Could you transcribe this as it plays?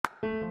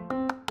This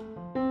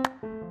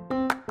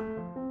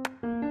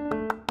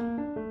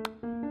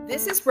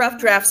is Rough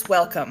Drafts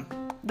Welcome,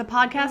 the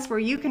podcast where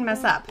you can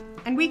mess up,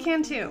 and we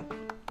can too.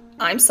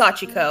 I'm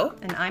Sachiko.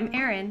 And I'm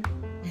Erin.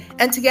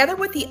 And together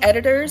with the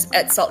editors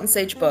at Salt and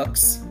Sage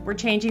Books, we're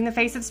changing the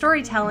face of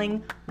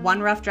storytelling,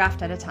 one rough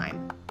draft at a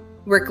time.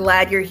 We're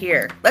glad you're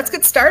here. Let's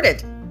get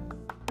started.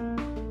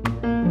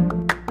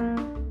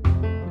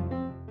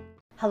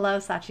 Hello,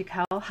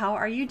 Sachiko. How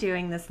are you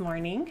doing this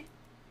morning?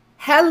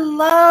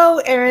 Hello,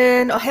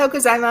 Erin. Ohayou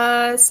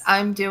gozaimasu.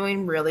 I'm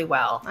doing really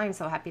well. I'm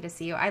so happy to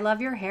see you. I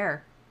love your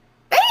hair.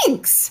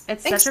 Thanks.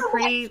 It's Thanks such a so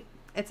pretty, much.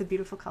 It's a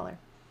beautiful color.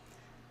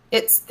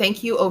 It's,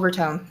 thank you,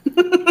 overtone.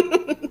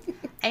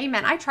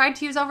 Amen. I tried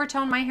to use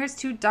overtone. My hair's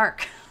too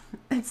dark.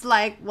 It's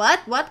like,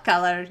 what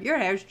color? Your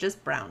hair's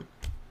just brown.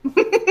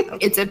 Okay.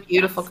 It's a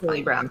beautiful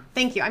curly brown.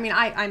 Thank you. I mean,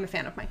 I'm a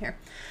fan of my hair.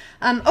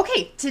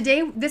 Okay,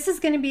 today, this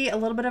is going to be a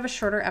little bit of a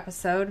shorter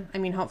episode. I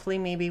mean, hopefully,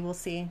 maybe we'll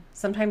see.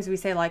 Sometimes we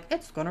say, like,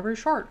 it's going to be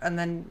short, and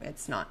then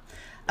it's not.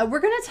 We're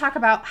going to talk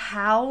about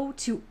how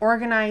to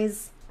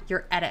organize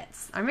your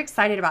edits. I'm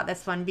excited about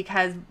this one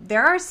because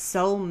there are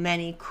so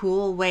many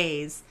cool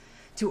ways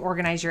to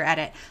organize your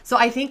edit. So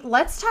I think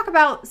let's talk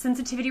about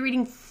sensitivity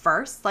reading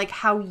first, like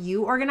how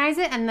you organize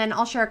it, and then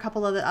I'll share a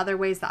couple of the other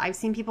ways that I've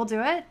seen people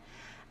do it.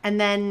 And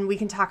then we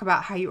can talk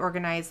about how you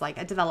organize like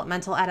a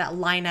developmental edit, a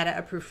line edit,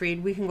 a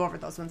proofread. We can go over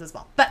those ones as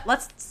well. But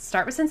let's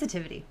start with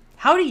sensitivity.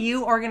 How do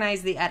you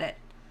organize the edit?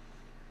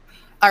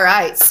 All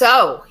right.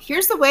 So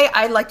here's the way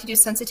I like to do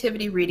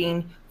sensitivity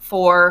reading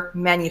for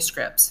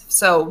manuscripts.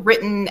 So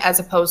written as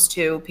opposed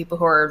to people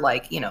who are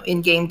like, you know,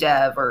 in game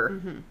dev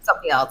or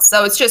something else.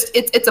 So it's just,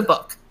 it's a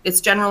book. It's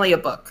generally a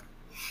book.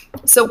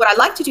 So what I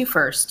like to do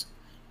first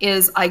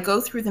is I go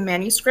through the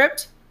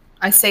manuscript.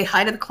 I say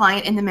hi to the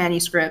client in the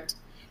manuscript.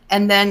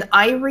 And then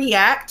I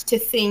react to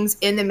things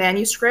in the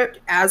manuscript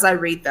as I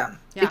read them.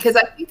 Yeah. Because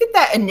I think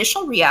that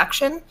initial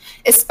reaction,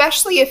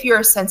 especially if you're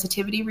a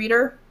sensitivity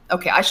reader,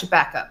 okay, I should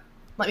back up.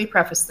 Let me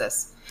preface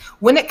this.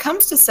 When it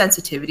comes to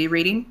sensitivity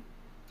reading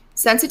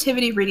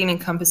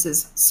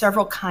encompasses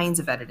several kinds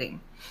of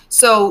editing.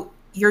 So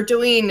you're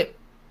doing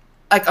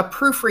like a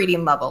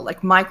proofreading level,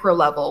 like micro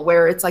level,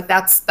 where it's like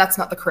that's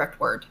not the correct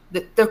word.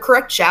 The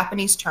correct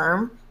Japanese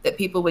term that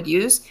people would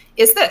use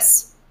is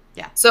this.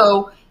 Yeah.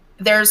 So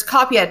there's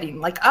copy editing,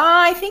 like,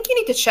 I think you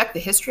need to check the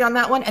history on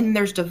that one. And then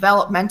there's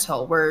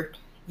developmental, where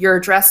you're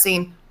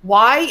addressing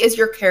why is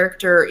your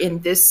character in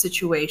this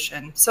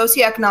situation?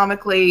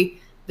 Socioeconomically,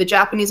 the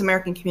Japanese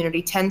American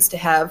community tends to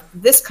have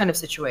this kind of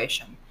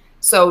situation.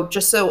 So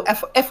just so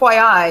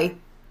FYI,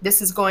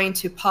 this is going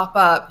to pop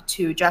up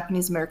to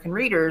Japanese American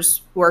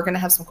readers who are going to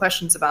have some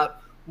questions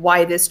about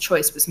why this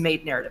choice was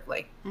made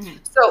narratively. Mm-hmm.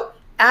 So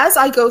as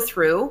I go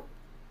through,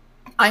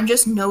 I'm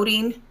just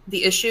noting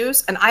the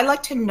issues, and I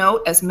like to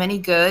note as many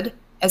good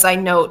as I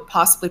note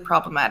possibly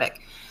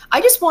problematic.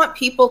 I just want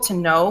people to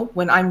know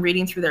when I'm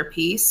reading through their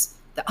piece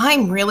that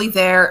I'm really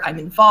there, I'm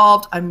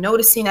involved, I'm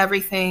noticing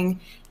everything.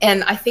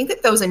 And I think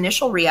that those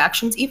initial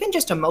reactions, even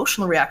just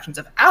emotional reactions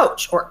of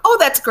ouch, or oh,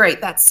 that's great,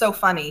 that's so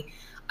funny.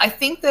 I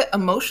think that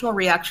emotional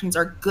reactions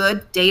are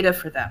good data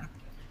for them.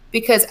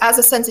 Because as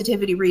a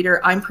sensitivity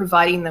reader, I'm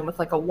providing them with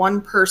like a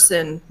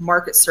one-person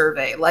market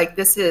survey. Like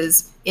this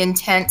is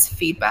intense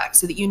feedback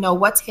so that you know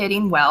what's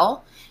hitting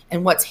well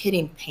and what's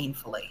hitting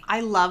painfully.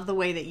 I love the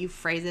way that you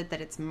phrase it, that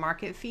it's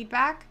market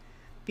feedback,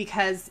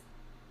 because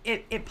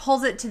it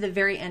pulls it to the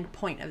very end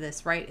point of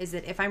this, right? Is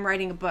that if I'm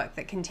writing a book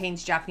that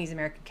contains Japanese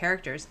American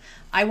characters,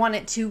 I want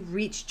it to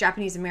reach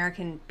Japanese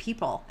American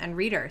people and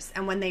readers.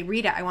 And when they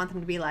read it, I want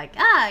them to be like,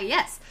 ah,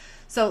 yes.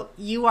 So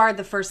you are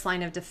the first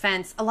line of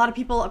defense. A lot of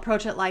people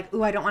approach it like,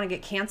 ooh, I don't want to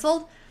get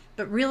canceled.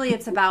 But really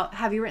it's about,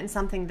 have you written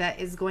something that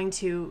is going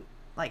to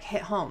like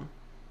hit home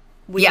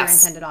with your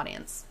intended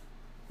audience?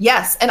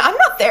 Yes. And I'm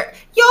not there.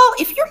 Y'all,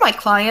 if you're my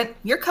client,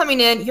 you're coming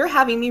in, you're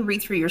having me read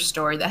through your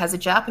story that has a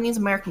Japanese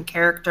American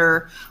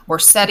character or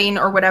setting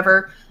or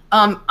whatever.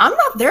 I'm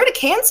not there to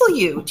cancel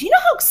you. Do you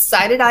know how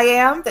excited I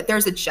am that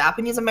there's a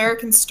Japanese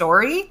American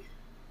story?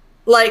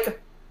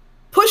 Like,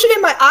 push it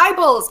in my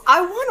eyeballs.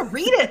 I want to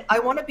read it. I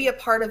want to be a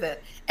part of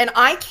it. And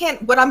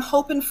what I'm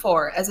hoping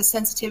for as a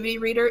sensitivity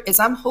reader is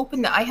I'm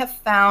hoping that I have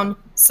found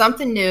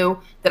something new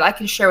that I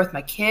can share with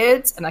my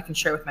kids and I can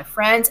share with my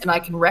friends and I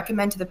can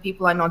recommend to the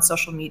people I know on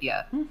social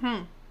media.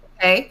 Mm-hmm.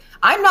 Okay?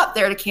 I'm not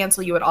there to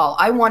cancel you at all.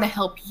 I want to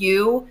help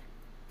you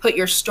put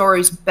your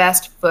story's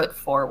best foot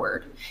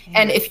forward. Mm-hmm.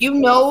 And if you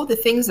know the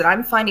things that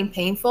I'm finding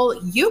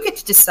painful, you get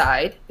to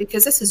decide,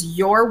 because this is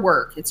your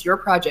work. It's your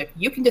project.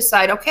 You can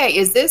decide, okay,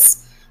 is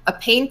this a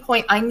pain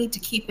point I need to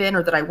keep in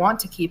or that I want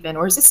to keep in,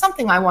 or is this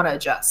something I want to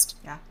adjust?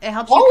 Yeah, it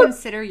helps you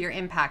consider your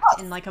impact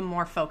in like a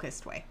more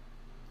focused way.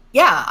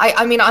 Yeah,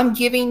 I mean, I'm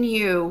giving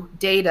you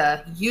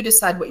data. You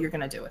decide what you're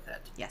going to do with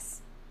it.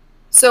 Yes.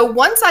 So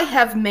once I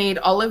have made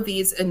all of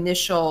these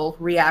initial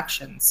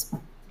reactions,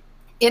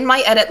 in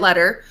my edit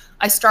letter,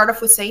 I start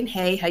off with saying,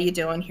 hey, how you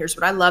doing? Here's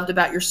what I loved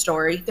about your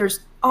story.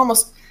 There's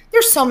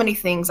so many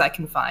things I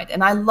can find.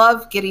 And I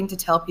love getting to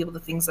tell people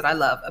the things that I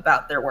love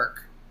about their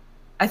work.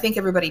 I think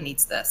everybody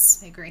needs this.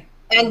 I agree.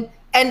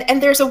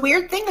 And there's a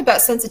weird thing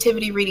about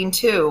sensitivity reading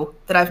too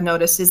that I've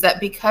noticed is that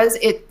because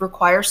it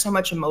requires so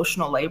much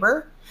emotional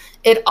labor,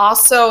 it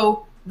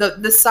also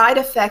the side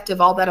effect of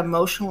all that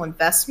emotional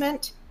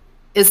investment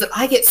is that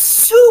I get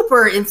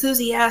super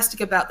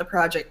enthusiastic about the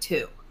project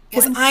too.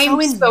 Because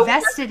I'm so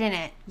invested in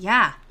it.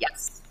 Yeah.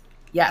 Yes.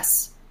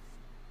 Yes.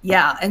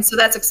 Yeah. And so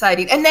that's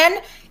exciting. And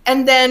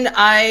then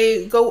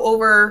I go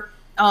over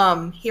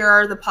here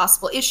are the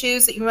possible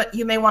issues that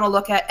you may want to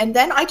look at. And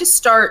then I just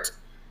start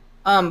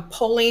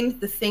pulling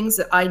the things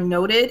that I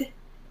noted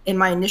in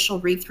my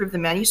initial read through of the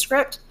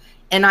manuscript,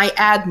 and I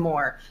add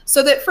more.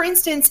 So that, for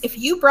instance, if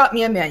you brought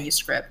me a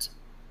manuscript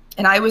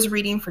and I was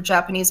reading for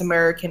Japanese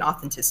American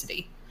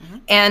authenticity,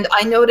 and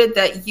I noted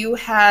that you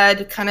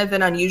had kind of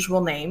an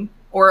unusual name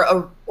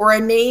or a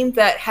name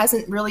that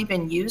hasn't really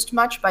been used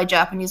much by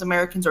Japanese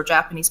Americans or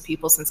Japanese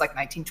people since like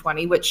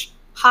 1920, which,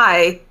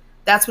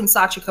 that's when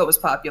Sachiko was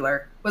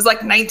popular, was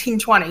like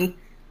 1920.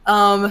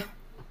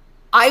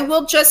 I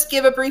will just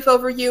give a brief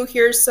overview.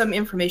 Here's some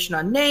information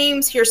on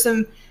names. Here's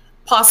some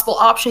possible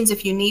options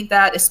if you need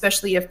that,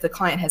 especially if the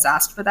client has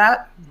asked for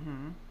that.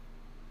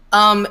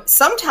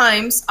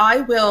 Sometimes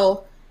I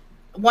will,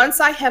 once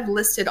I have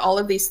listed all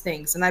of these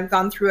things and I've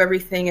gone through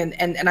everything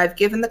and I've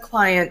given the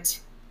client,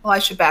 well, I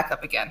should back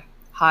up again.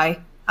 Hi,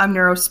 I'm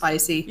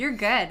Neurospicy. You're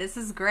good. This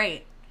is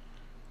great.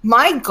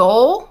 My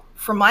goal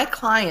for my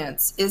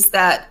clients is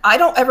that I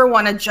don't ever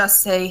want to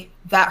just say,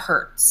 that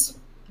hurts.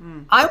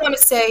 I want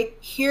to say,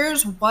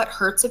 here's what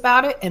hurts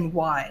about it and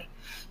why.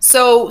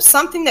 So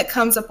something that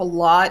comes up a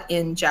lot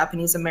in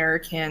Japanese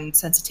American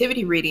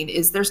sensitivity reading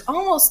is there's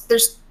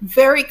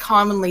very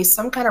commonly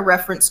some kind of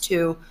reference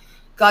to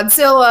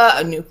Godzilla,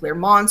 a nuclear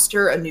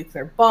monster, a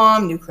nuclear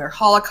bomb, nuclear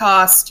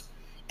holocaust.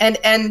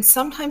 And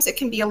sometimes it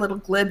can be a little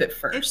glib at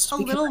first. It's a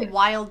little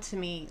wild to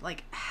me,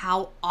 like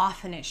how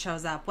often it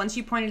shows up. Once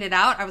you pointed it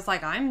out, I was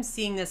like, I'm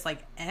seeing this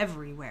like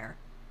everywhere.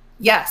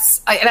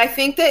 Yes. And I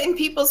think that and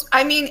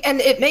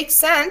it makes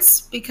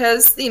sense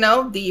because,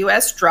 the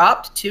U.S.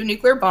 dropped 2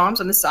 nuclear bombs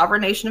on the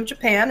sovereign nation of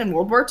Japan in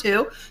World War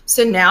II.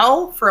 So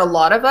now for a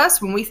lot of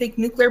us, when we think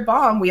nuclear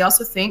bomb, we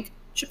also think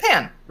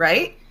Japan,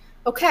 right?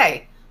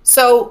 Okay.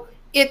 So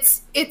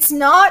it's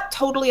not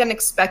totally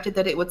unexpected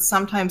that it would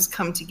sometimes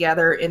come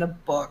together in a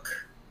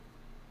book.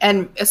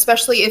 And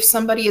especially if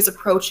somebody is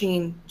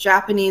approaching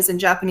Japanese and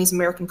Japanese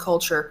American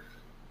culture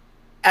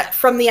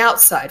from the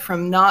outside,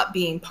 from not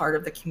being part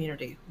of the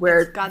community,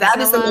 where Godzilla, that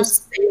is the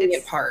most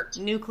salient part.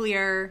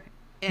 Nuclear,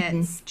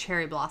 it's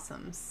cherry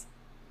blossoms.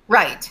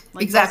 Right.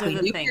 Like exactly.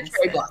 Nuclear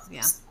cherry blossoms.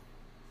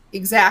 Yeah.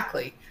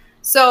 Exactly.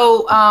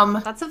 So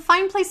that's a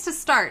fine place to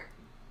start.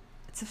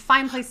 It's a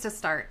fine place to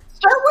start.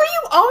 Start where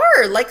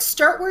you are.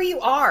 Start where you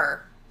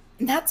are.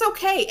 And that's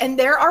okay. And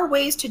there are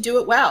ways to do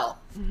it well.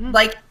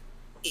 Like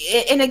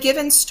in a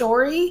given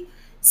story,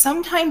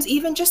 sometimes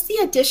even just the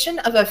addition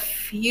of a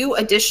few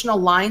additional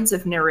lines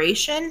of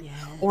narration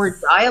or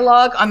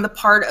dialogue on the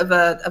part of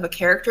a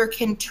character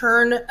can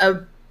turn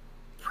a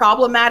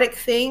problematic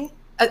thing,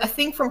 a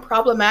thing from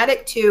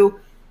problematic to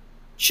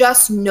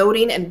just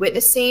noting and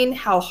witnessing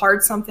how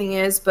hard something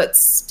is, but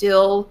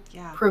still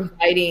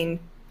providing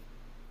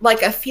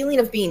like a feeling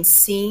of being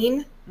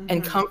seen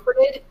and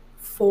comforted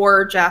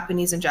for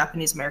Japanese and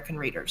Japanese American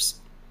readers.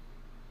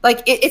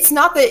 Like, it's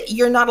not that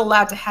you're not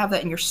allowed to have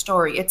that in your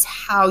story. It's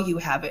how you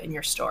have it in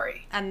your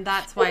story. And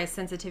that's why a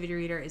sensitivity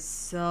reader is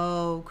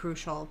so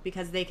crucial,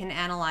 because they can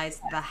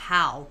analyze the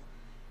how.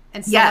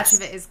 And so much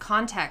of it is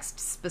context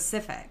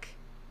specific.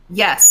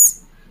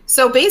 Yes.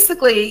 So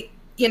basically,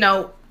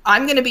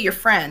 I'm going to be your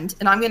friend,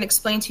 and I'm going to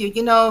explain to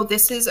you,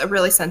 this is a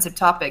really sensitive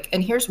topic,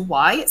 and here's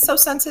why it's so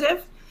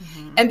sensitive.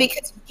 And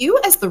because you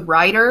as the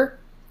writer,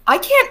 I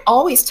can't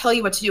always tell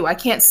you what to do. I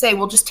can't say,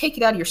 well, just take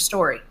it out of your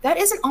story. That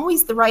isn't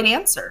always the right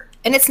answer.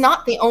 And it's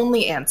not the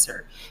only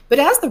answer. But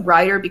as the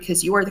writer,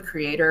 because you are the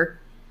creator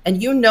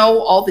and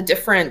all the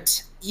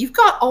different, you've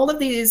got all of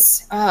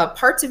these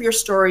parts of your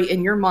story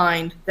in your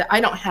mind that I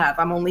don't have.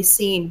 I'm only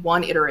seeing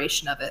one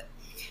iteration of it.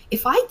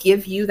 If I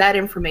give you that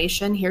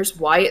information, here's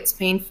why it's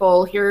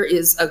painful. Here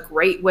is a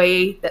great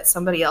way that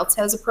somebody else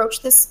has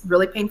approached this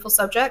really painful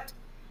subject.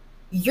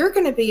 You're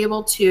going to be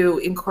able to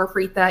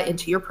incorporate that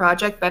into your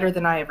project better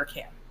than I ever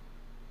can.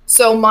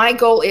 So my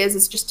goal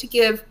is just to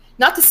give,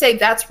 not to say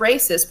that's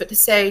racist, but to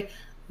say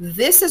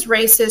this is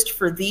racist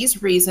for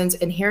these reasons,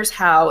 and here's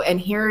how, and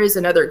here is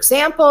another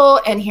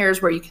example, and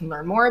here's where you can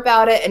learn more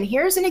about it, and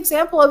here's an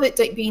example of it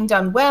being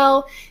done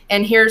well,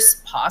 and here's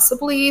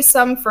possibly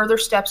some further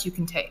steps you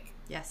can take.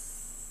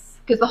 Yes.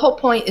 Because the whole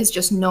point is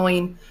just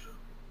knowing,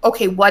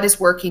 okay, what is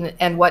working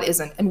and what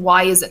isn't, and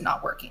why is it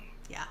not working?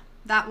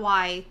 That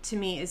why to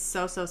me is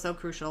so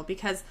crucial,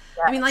 because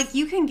I mean, like,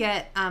 you can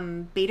get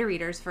beta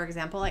readers, for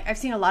example. Like, I've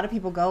seen a lot of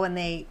people go and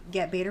they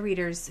get beta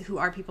readers who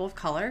are people of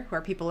color, who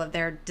are people of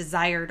their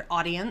desired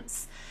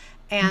audience,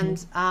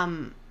 and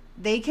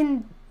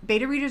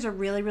beta readers are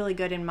really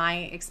good in my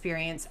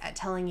experience at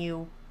telling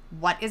you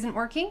what isn't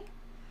working,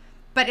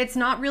 but it's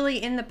not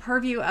really in the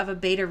purview of a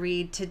beta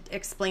read to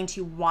explain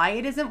to you why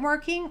it isn't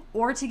working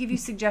or to give you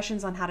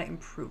suggestions on how to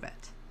improve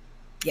it.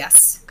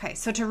 Yes. Okay,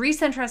 so to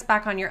recenter us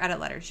back on your edit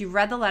letters, you've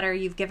read the letter,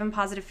 you've given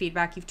positive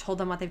feedback, you've told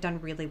them what they've done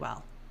really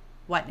well.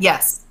 What next?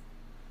 Yes.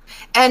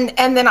 And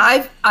then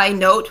I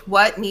note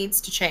what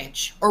needs to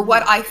change or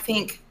what I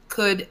think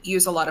could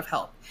use a lot of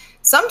help.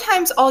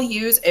 Sometimes I'll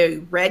use a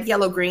red,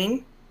 yellow,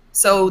 green.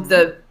 So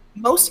the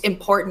most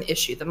important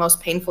issue, the most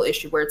painful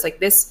issue where it's like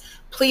this,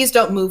 please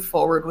don't move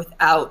forward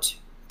without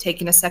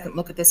taking a second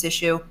look at this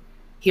issue.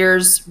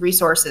 Here's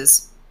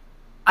resources.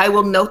 I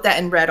will note that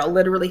in red. I'll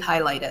literally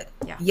highlight it.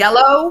 Yeah.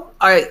 Yellow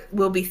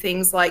will be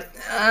things like,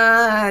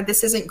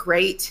 this isn't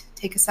great.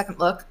 Take a second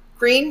look.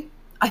 Green,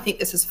 I think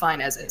this is fine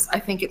as is. I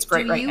think it's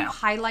great right now. Do you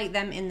highlight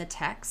them in the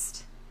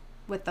text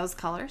with those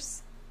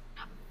colors?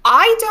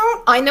 I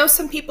don't. I know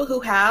some people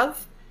who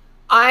have.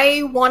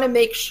 I want to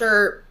make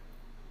sure.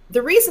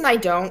 The reason I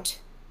don't,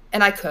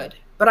 and I could,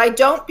 but I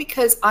don't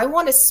because I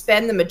want to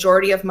spend the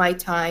majority of my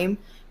time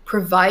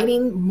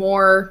providing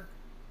more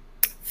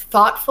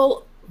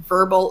thoughtful,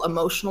 verbal,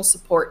 emotional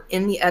support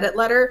in the edit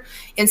letter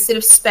instead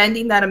of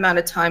spending that amount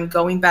of time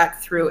going back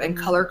through and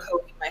color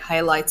coding my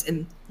highlights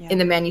in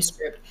the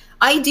manuscript.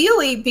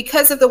 Ideally,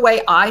 because of the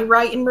way I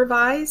write and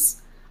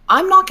revise,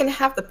 I'm not going to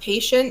have the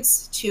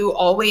patience to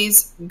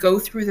always go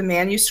through the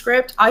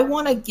manuscript. I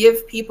want to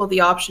give people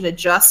the option to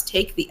just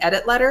take the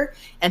edit letter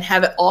and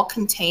have it all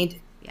contained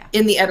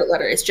in the edit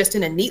letter. It's just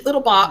in a neat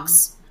little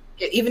box.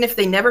 Even if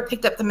they never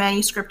picked up the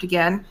manuscript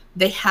again,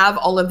 they have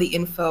all of the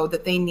info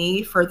that they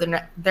need for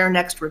their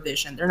next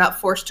revision. They're not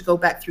forced to go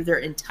back through their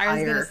entire... I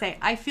was going to say,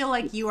 I feel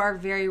like you are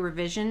very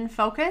revision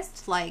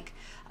focused. Like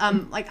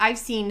I've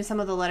seen some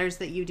of the letters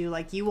that you do,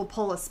 like you will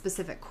pull a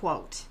specific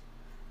quote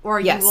or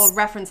you will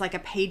reference like a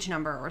page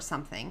number or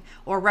something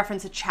or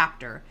reference a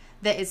chapter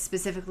that is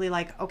specifically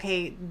like,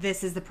 okay,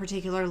 this is the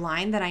particular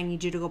line that I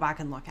need you to go back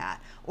and look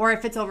at. Or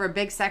if it's over a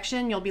big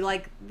section, you'll be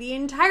like, the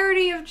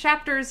entirety of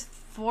chapters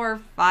 4,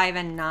 5,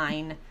 and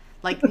 9,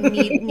 like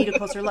need a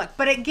closer look.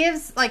 But it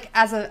gives, like,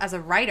 as a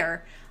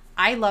writer,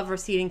 I love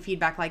receiving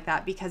feedback like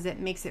that because it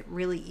makes it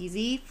really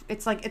easy.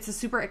 It's like, it's a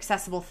super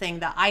accessible thing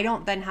that I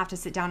don't then have to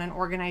sit down and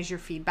organize your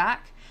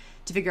feedback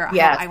to figure out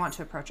how I want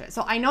to approach it.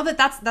 So I know that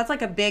that's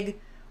like a big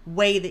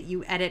way that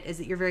you edit, is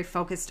that you're very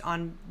focused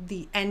on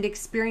the end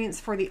experience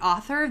for the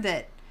author,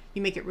 that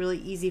you make it really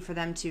easy for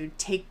them to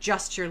take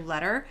just your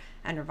letter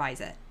and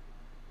revise it.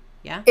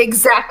 Yeah,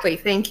 exactly.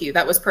 Thank you.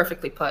 That was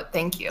perfectly put.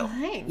 Thank you.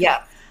 Thanks.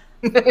 Yeah.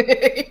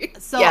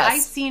 So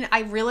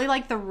I really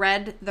like the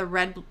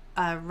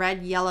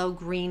red, yellow,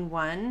 green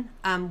one.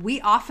 We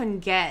often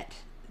get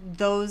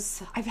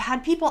those. I've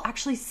had people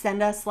actually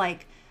send us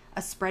like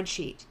a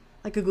spreadsheet,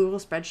 like a Google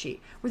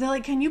spreadsheet, where they're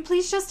like, can you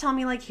please just tell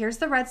me, like, here's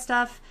the red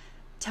stuff.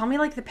 Tell me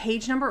like the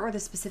page number or the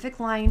specific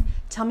line.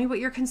 Tell me what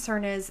your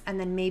concern is, and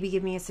then maybe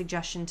give me a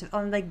suggestion to.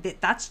 Like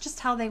that's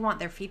just how they want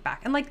their feedback,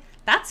 and like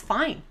that's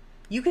fine.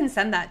 You can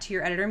send that to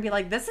your editor and be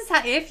like, this is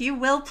how, if you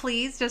will,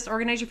 please just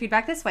organize your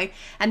feedback this way.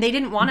 And they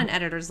didn't want an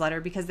editor's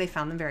letter because they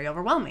found them very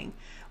overwhelming.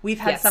 We've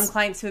had some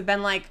clients who have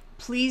been like,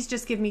 please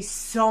just give me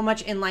so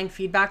much inline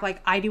feedback.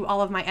 Like I do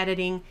all of my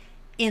editing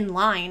in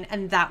line,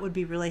 and that would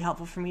be really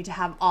helpful for me to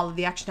have all of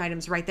the action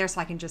items right there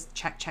so I can just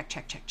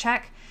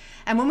check.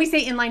 And when we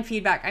say inline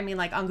feedback, I mean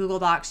like on Google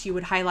Docs, you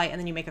would highlight and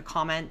then you make a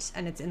comment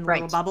and it's in the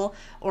little bubble.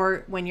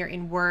 Or when you're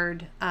in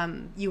Word,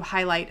 you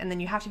highlight and then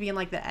you have to be in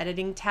like the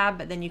editing tab,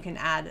 but then you can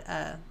add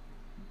I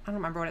don't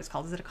remember what it's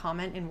called. Is it a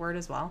comment in Word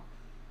as well?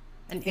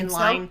 An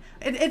inline. So?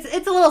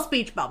 It's a little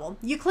speech bubble.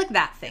 You click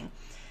that thing.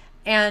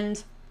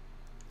 And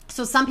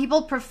so some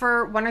people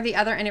prefer one or the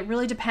other, and it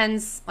really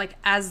depends, like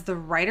as the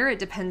writer, it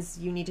depends.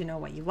 You need to know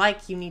what you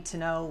like. You need to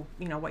know,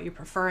 what you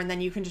prefer, and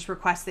then you can just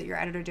request that your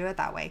editor do it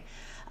that way.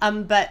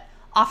 But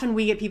often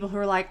we get people who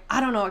are like, I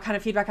don't know what kind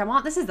of feedback I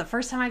want. This is the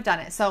first time I've done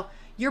it. So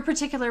your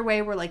particular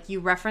way where like you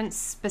reference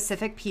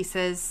specific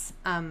pieces,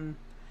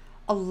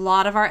 a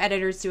lot of our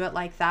editors do it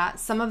like that.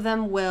 Some of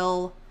them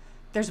will,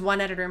 there's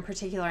one editor in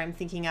particular I'm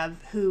thinking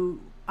of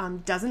who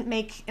doesn't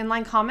make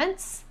inline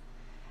comments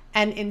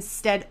and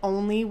instead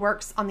only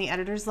works on the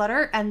editor's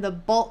letter. And the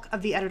bulk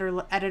of the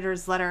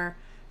editor's letter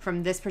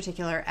from this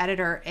particular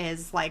editor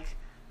is like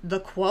the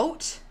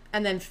quote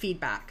and then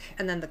feedback,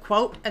 and then the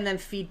quote, and then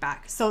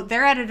feedback. So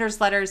their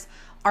editor's letters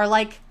are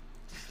like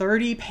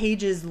 30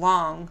 pages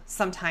long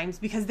sometimes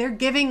because they're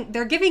giving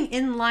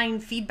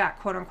inline feedback,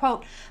 quote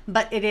unquote,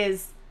 but it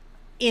is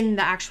in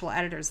the actual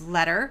editor's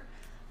letter.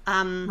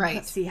 Right.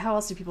 Let's see, how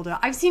else do people do it?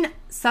 I've seen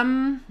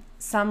some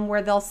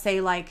where they'll say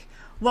like,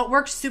 what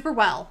worked super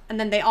well, and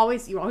then you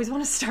always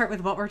want to start with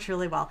what worked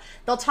really well.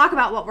 They'll talk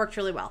about what worked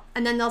really well,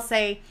 and then they'll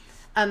say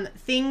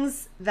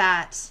things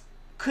that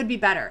could be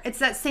better. It's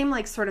that same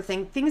like sort of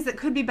thing. Things that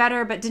could be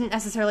better but didn't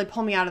necessarily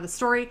pull me out of the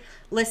story.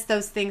 List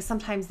those things.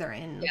 Sometimes they're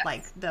in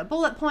like the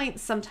bullet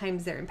points.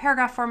 Sometimes they're in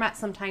paragraph format.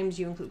 Sometimes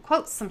you include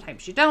quotes.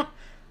 Sometimes you don't.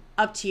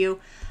 Up to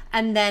you.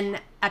 And then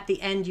at the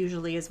end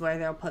usually is where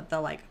they'll put the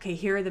like, okay,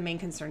 here are the main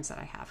concerns that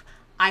I have.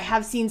 I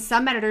have seen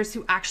some editors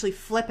who actually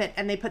flip it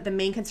and they put the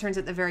main concerns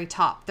at the very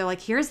top. They're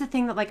like, here's the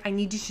thing that like I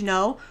need you to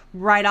know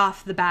right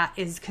off the bat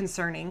is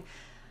concerning.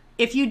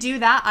 If you do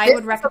that, I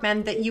would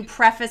recommend that you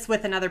preface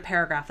with another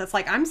paragraph. That's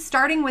like, I'm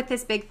starting with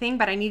this big thing,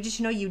 but I need you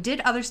to know you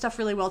did other stuff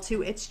really well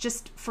too. It's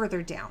just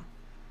further down.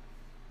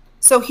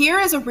 So here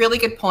is a really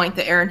good point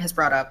that Erin has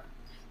brought up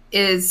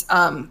is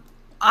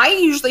I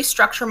usually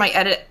structure my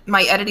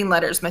editing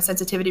letters, my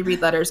sensitivity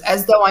read letters,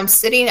 as though I'm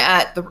sitting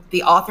at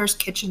the author's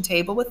kitchen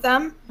table with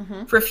them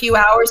for a few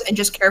hours and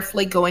just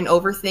carefully going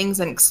over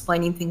things and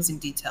explaining things in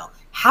detail.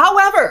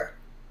 However,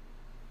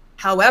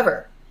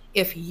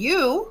 if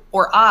you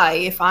or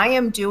if I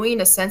am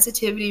doing a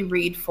sensitivity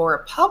read for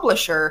a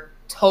publisher,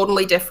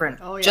 totally different.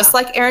 Oh, yeah. Just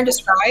like Erin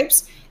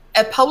describes,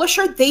 a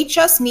publisher, they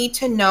just need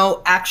to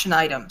know action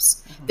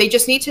items. They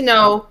just need to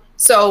know.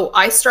 So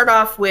I start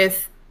off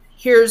with,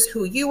 here's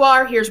who you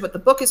are, here's what the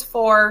book is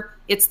for.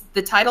 It's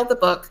the title of the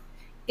book.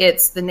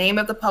 It's the name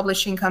of the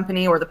publishing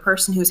company or the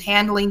person who's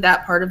handling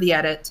that part of the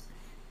edit,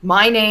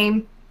 my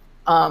name,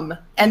 and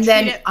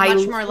then I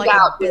much more like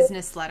a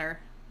business letter,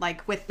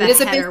 like with the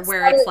header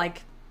where it's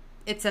like,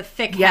 it's a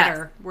thick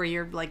header where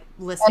you're like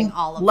listing and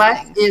all of the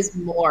things. Less is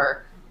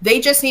more. They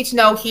just need to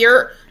know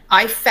here,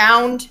 I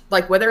found,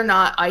 like whether or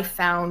not I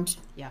found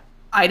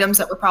items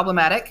that were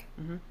problematic.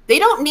 They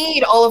don't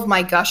need all of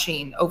my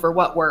gushing over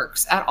what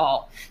works at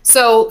all.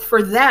 So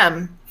for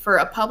them, for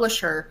a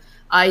publisher,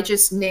 I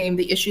just name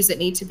the issues that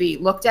need to be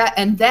looked at.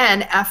 And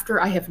then after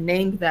I have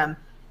named them,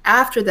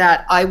 after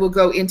that, I will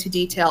go into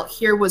detail.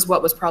 Here was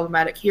what was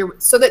problematic here,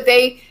 so that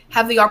they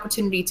have the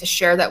opportunity to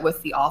share that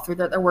with the author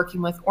that they're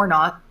working with or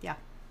not. Yeah.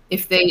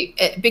 If they,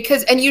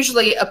 because, and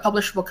usually a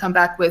publisher will come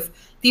back with,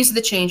 these are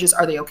the changes,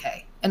 are they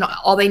okay? And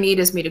all they need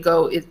is me to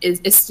go,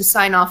 is to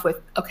sign off with,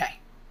 okay.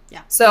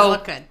 Yeah. So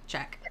look good.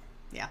 Check.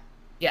 Yeah.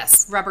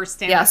 Yes. Rubber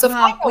stamping. Yeah. So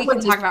we can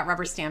talk about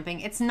rubber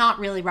stamping. It's not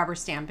really rubber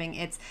stamping.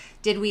 It's,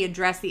 did we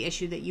address the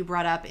issue that you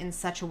brought up in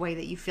such a way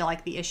that you feel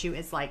like the issue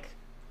is like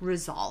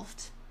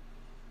resolved?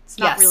 It's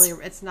not really,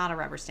 it's not a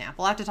rubber stamp.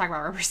 We'll have to talk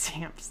about rubber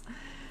stamps.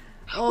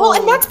 Well,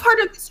 and that's part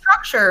of the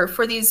structure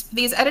for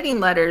these editing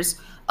letters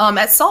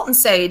at Salt and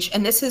Sage.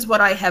 And this is what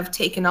I have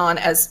taken on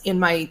as in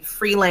my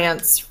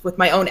freelance with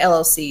my own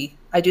LLC.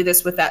 I do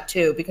this with that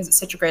too, because it's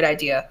such a great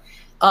idea.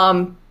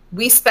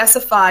 We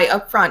specify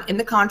upfront in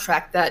the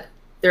contract that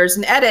there's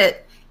an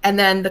edit, and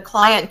then the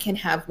client can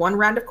have one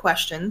round of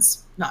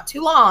questions, not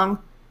too long,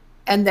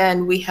 and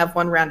then we have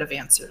one round of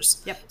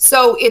answers. Yep.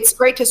 So it's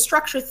great to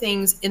structure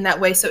things in that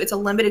way. So it's a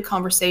limited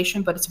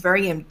conversation, but it's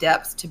very in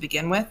depth to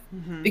begin with,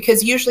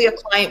 because usually a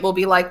client will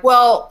be like,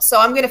 well, so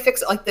I'm going to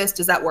fix it like this.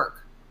 Does that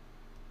work?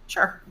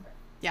 Sure.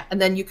 Yeah. And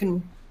then you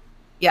can,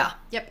 yeah.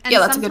 Yep. And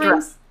that's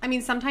sometimes, I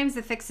mean, sometimes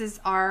the fixes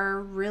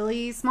are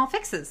really small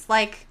fixes.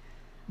 Like,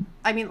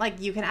 I mean,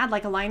 like you can add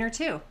like a line or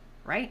two,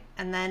 right?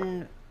 And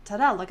then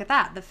ta-da, look at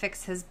that. The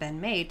fix has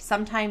been made.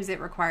 Sometimes it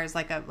requires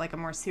like a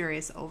more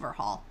serious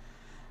overhaul.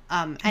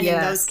 And in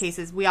those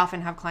cases, we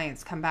often have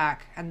clients come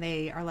back and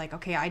they are like,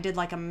 okay, I did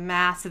like a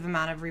massive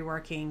amount of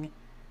reworking.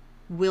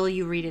 Will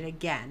you read it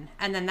again?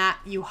 And then that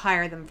you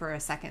hire them for a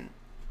second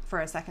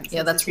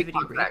sensitivity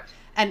read.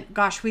 And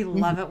gosh, we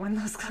love it when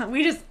those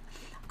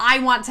I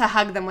want to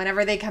hug them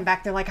whenever they come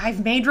back. They're like,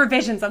 I've made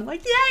revisions. I'm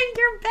like, yay,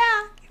 you're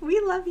back.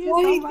 We love you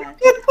so much.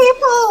 You're good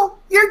people.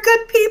 You're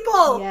good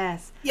people.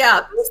 Yes.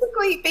 Yeah.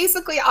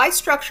 Basically, I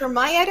structure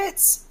my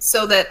edits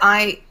so that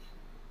I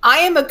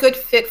am a good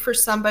fit for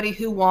somebody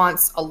who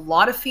wants a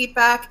lot of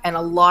feedback and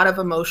a lot of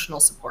emotional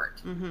support.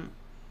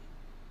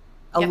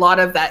 A lot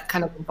of that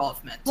kind of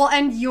involvement. Well,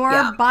 and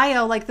your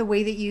bio, like the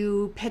way that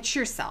you pitch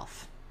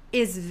yourself,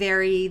 is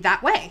very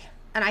that way.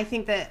 And I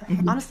think that,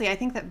 honestly, I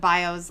think that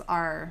bios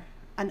are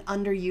an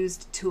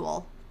underused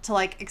tool to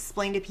like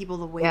explain to people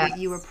the way that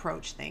you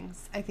approach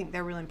things. I think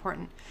they're really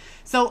important.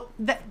 So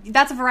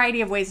that's a variety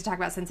of ways to talk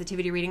about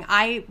sensitivity reading.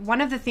 One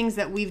of the things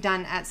that we've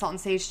done at Salt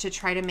and Sage to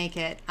try to make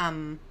it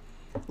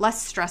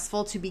less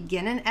stressful to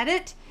begin an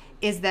edit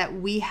is that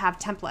we have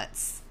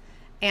templates.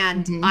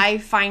 And I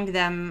find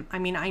them, I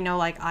mean, I know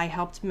like I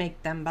helped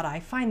make them, but I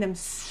find them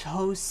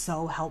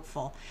so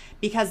helpful,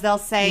 because they'll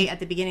say at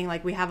the beginning,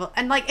 like we have,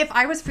 and like if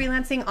I was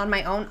freelancing on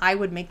my own, I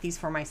would make these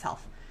for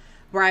myself,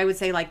 where I would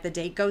say like the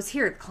date goes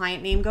here, the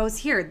client name goes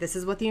here, this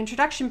is what the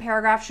introduction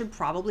paragraph should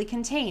probably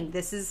contain,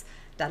 this is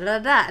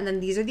da-da-da-da, and then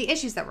these are the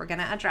issues that we're going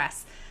to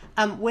address.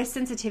 With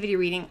sensitivity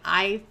reading,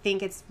 I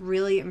think it's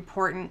really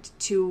important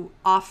to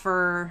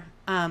offer,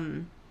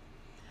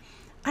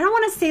 I don't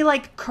want to say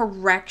like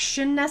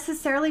correction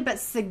necessarily, but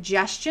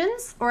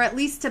suggestions, or at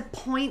least to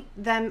point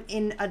them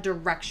in a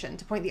direction,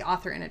 to point the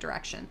author in a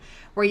direction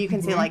where you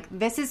can say like,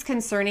 this is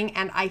concerning.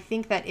 And I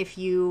think that if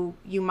you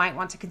might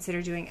want to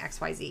consider doing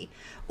XYZ,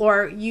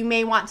 or you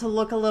may want to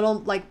look a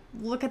little like,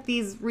 look at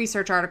these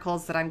research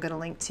articles that I'm going to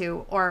link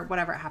to, or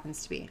whatever it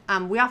happens to be.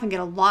 We often get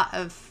a lot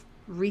of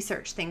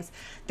research things.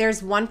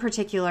 There's one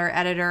particular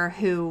editor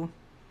who,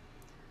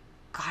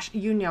 gosh,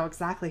 you know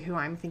exactly who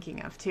I'm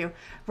thinking of too,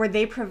 where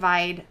they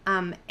provide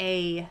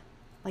they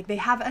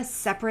have a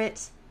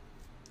separate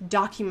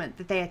document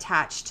that they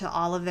attach to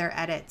all of their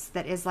edits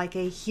that is like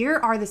here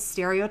are the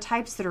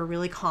stereotypes that are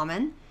really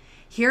common.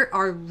 Here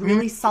are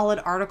really solid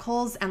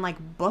articles and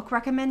like book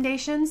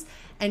recommendations.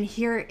 And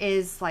here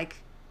is like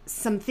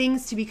some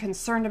things to be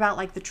concerned about,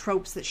 like the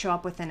tropes that show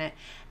up within it.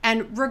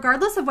 And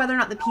regardless of whether or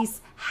not the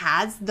piece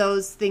has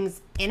those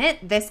things in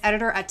it, this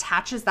editor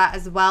attaches that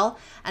as well,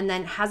 and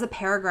then has a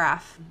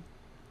paragraph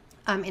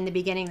in the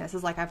beginning. This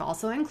is like, I've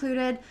also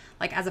included,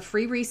 like, as a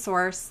free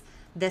resource,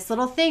 this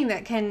little thing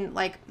that can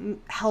like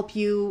help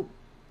you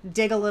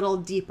dig a little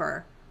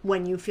deeper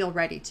when you feel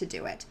ready to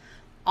do it.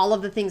 All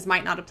of the things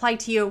might not apply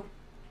to you,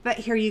 but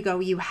here you go,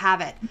 you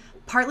have it.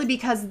 Partly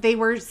because they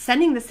were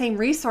sending the same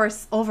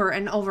resource over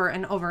and over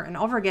and over and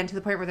over again, to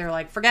the point where they were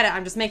like, forget it,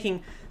 I'm just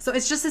making... So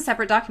it's just a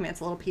separate document.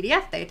 It's a little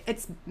PDF.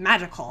 It's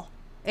magical.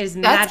 It is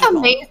magical. That's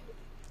amazing.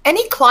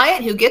 Any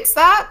client who gets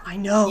that, I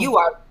know. You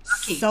are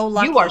lucky. So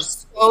lucky. You are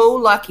so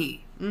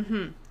lucky.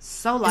 Mm-hmm.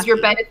 So lucky. Because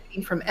you're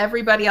benefiting from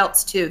everybody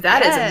else too.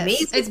 That is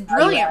amazing. It's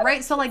brilliant,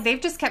 right? So like, they've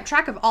just kept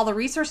track of all the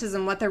resources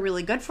and what they're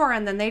really good for,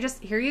 and then they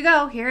just, here you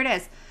go, here it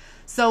is.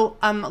 So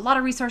a lot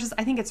of resources.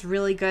 I think it's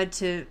really good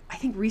to, I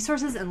think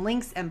resources and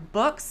links and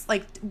books,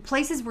 like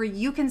places where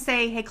you can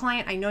say, hey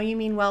client, I know you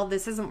mean well,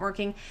 this isn't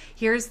working.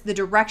 Here's the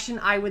direction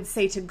I would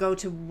say to go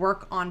to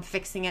work on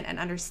fixing it and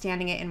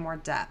understanding it in more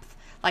depth.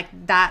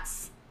 Like that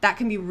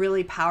can be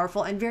really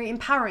powerful and very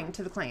empowering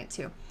to the client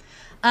too.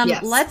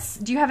 Yes.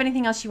 Do you have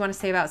anything else you want to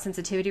say about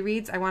sensitivity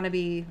reads? I want to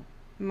be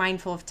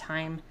mindful of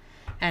time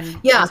and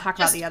talk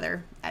about the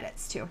other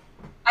edits too.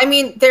 I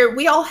mean,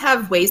 we all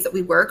have ways that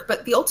we work,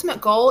 but the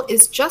ultimate goal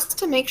is just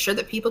to make sure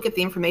that people get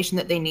the information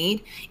that they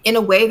need in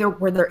a way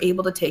where they're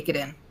able to take it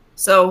in.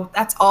 So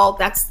that's all.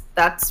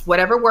 That's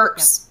whatever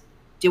works.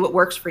 Yep. Do what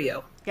works for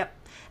you. Yep.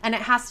 And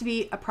it has to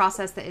be a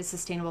process that is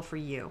sustainable for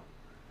you.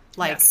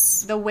 Like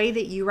the way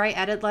that you write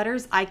edit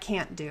letters, I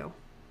can't do,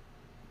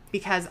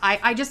 because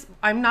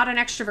I'm not an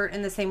extrovert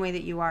in the same way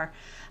that you are.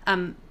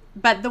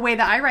 But the way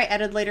that I write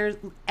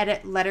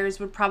edit letters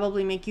would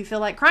probably make you feel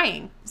like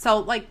crying. So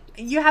like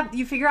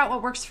you figure out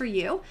what works for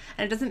you,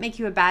 and it doesn't make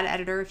you a bad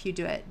editor if you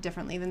do it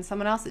differently than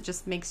someone else. It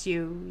just makes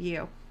you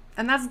you.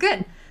 And that's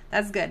good.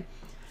 That's good.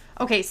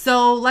 Okay,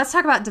 so let's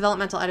talk about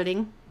developmental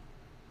editing.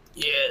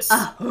 Yes.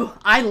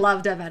 I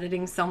love dev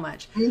editing so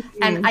much. Mm-hmm.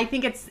 And I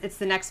think it's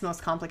the next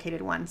most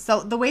complicated one. So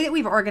the way that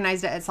we've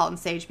organized it at Salt and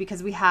Sage,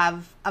 because we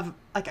have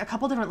like a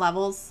couple different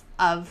levels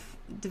of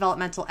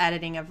developmental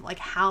editing, of like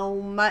how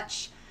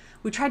much.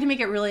 We tried to make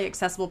it really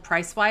accessible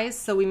price-wise,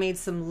 so we made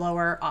some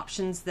lower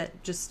options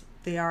that just,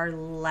 they are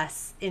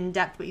less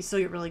in-depth, but you still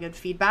get really good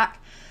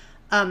feedback.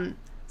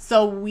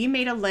 So we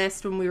made a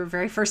list when we were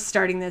very first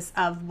starting this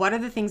of what are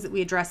the things that we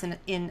address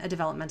in a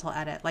developmental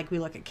edit. Like we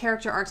look at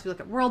character arcs, we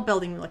look at world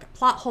building, we look at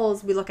plot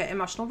holes, we look at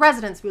emotional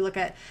resonance, we look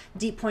at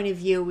deep point of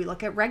view, we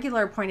look at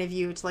regular point of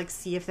view to like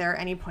see if there are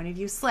any point of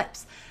view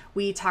slips.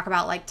 We talk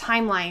about like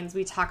timelines,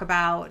 we talk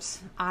about,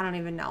 I don't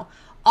even know,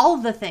 all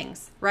of the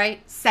things,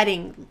 right?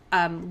 Setting,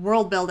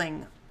 world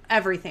building,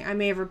 everything. I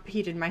may have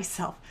repeated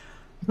myself,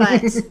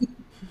 but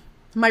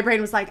my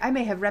brain was like, I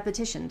may have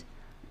repetitioned.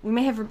 We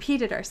may have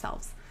repeated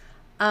ourselves.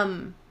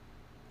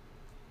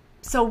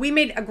 So we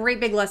made a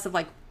great big list of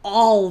like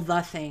all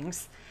the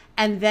things,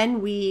 and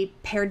then we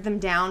pared them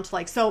down to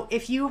like, so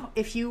if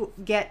you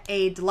get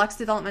a deluxe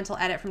developmental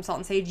edit from Salt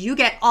and Sage, you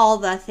get all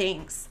the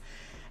things.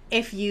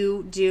 If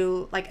you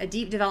do like a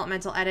deep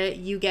developmental edit,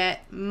 you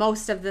get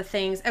most of the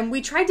things. And we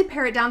tried to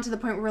pare it down to the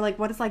point where we're like,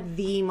 what is like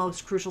the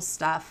most crucial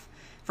stuff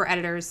for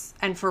editors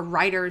and for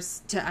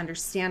writers to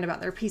understand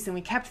about their piece? And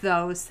we kept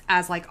those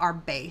as like our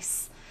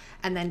base.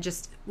 And then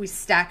just we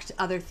stacked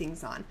other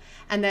things on.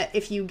 And that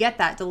if you get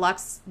that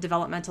deluxe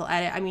developmental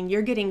edit, I mean,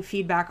 you're getting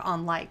feedback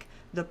on like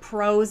the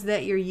prose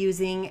that you're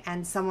using,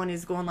 and someone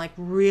is going like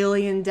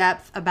really in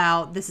depth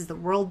about this is the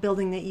world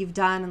building that you've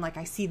done, and like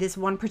I see this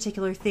one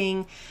particular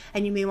thing,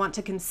 and you may want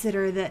to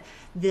consider that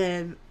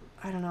the,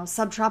 I don't know,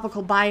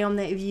 subtropical biome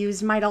that you've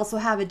used might also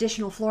have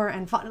additional flora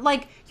and fauna.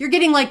 Like you're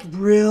getting like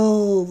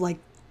real like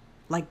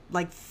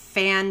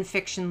fan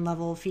fiction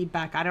level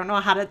feedback. I don't know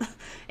how to,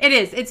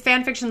 it's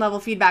fan fiction level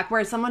feedback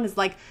where someone is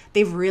like,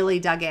 they've really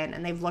dug in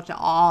and they've looked at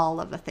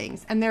all of the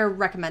things, and they're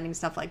recommending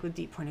stuff like with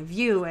deep point of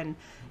view and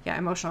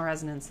emotional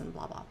resonance and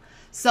blah, blah.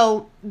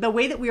 So the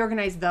way that we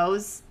organize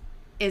those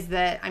is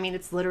that, I mean,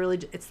 it's the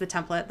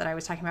template that I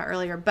was talking about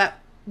earlier, but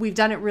we've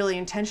done it really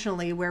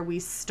intentionally where we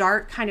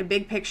start kind of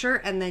big picture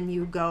and then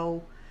you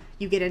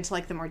get into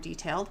like the more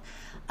detailed.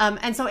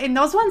 And so in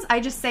those ones, I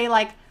just say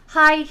like,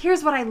 hi,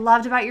 here's what I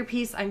loved about your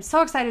piece. I'm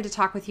so excited to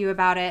talk with you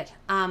about it.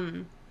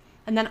 And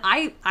then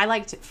I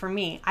like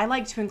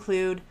to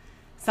include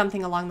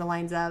something along the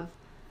lines of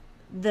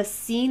the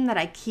scene that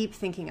I keep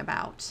thinking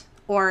about,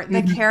 or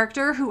the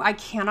character who I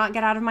cannot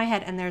get out of my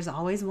head, and there's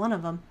always one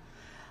of them.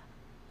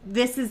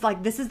 This is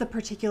the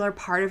particular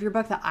part of your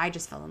book that I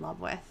just fell in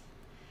love with.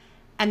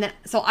 And then,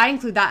 so I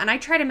include that, and I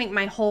try to make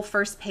my whole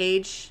first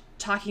page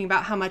talking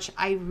about how much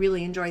I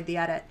really enjoyed the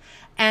edit.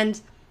 And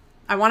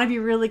I want to be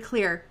really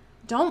clear.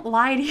 Don't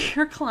lie to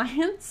your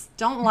clients.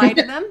 Don't lie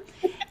to them.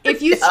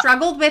 If you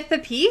struggled with the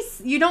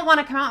piece, you don't want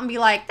to come out and be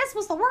like, this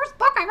was the worst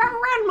book I've ever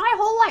read in my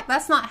whole life.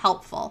 That's not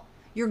helpful.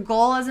 Your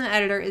goal as an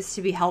editor is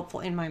to be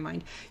helpful, in my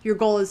mind. Your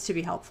goal is to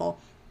be helpful.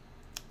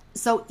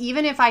 So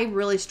even if I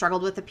really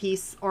struggled with a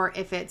piece, or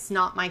if it's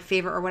not my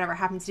favorite or whatever it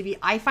happens to be,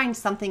 I find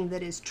something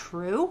that is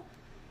true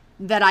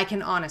that I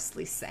can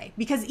honestly say.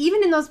 Because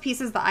even in those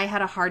pieces that I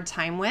had a hard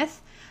time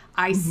with,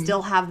 I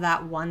still have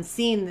that one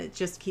scene that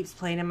just keeps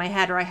playing in my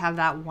head, or I have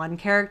that one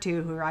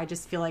character who I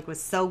just feel like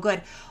was so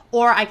good.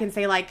 Or I can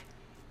say like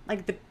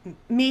I've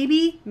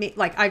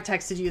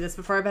texted you this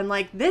before. I've been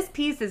like, this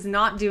piece is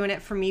not doing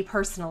it for me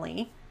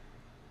personally.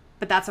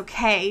 But that's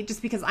okay.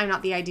 Just because I'm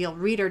not the ideal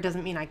reader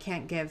doesn't mean I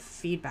can't give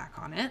feedback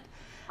on it.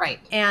 Right.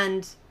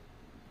 And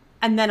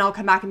then I'll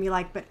come back and be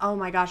like, but oh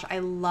my gosh, I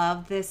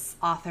love this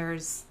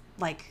author's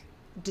like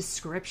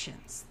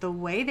descriptions. The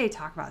way they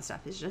talk about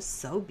stuff is just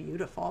so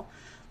beautiful.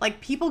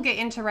 Like, people get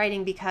into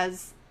writing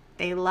because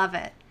they love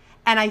it.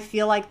 And I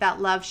feel like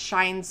that love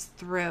shines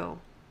through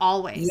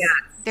always. Yes.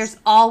 There's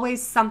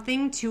always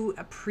something to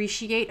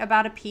appreciate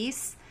about a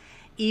piece,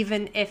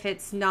 even if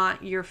it's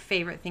not your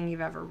favorite thing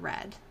you've ever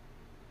read.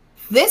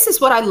 This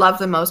is what I love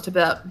the most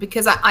about,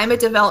 because I'm a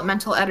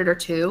developmental editor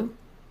too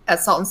at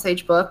Salt and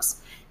Sage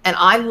Books, and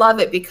I love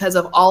it because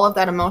of all of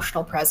that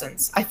emotional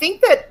presence. I think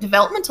that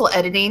developmental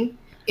editing,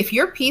 if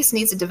your piece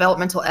needs a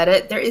developmental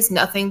edit, there is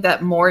nothing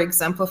that more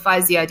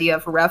exemplifies the idea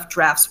of rough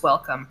drafts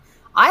welcome.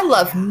 I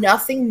love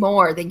nothing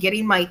more than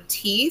getting my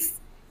teeth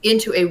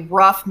into a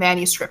rough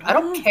manuscript. I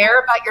don't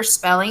care about your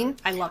spelling.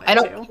 I love it I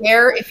don't too.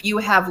 care if you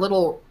have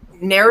little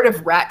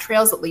narrative rat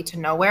trails that lead to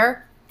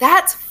nowhere.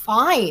 That's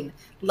fine.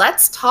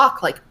 Let's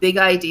talk like big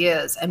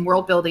ideas and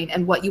world building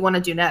and what you want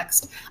to do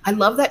next. I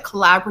love that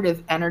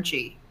collaborative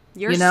energy.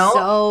 You're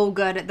so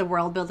good at the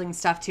world building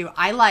stuff too.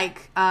 I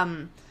like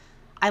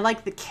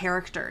the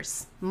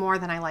characters more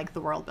than I like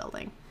the world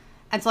building.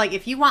 And so like,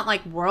 if you want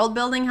like world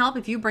building help,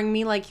 if you bring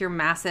me like your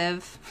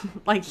massive,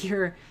 like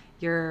your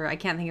I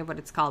can't think of what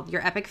it's called,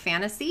 your epic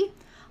fantasy,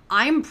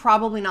 I'm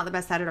probably not the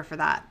best editor for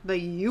that,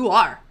 but you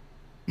are.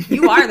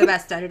 You are the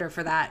best editor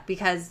for that,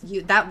 because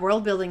that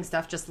world building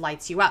stuff just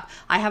lights you up.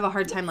 I have a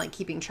hard time like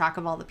keeping track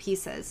of all the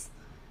pieces,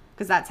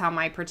 because that's how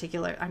my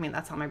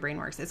brain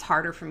works. It's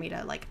harder for me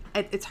to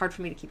it's hard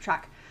for me to keep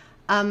track.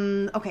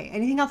 Okay.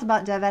 Anything else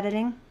about dev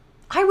editing?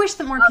 I wish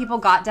that more people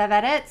got dev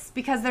edits,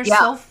 because they're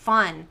so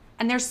fun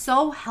and they're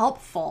so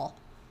helpful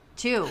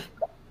too.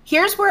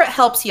 Here's where it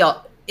helps you.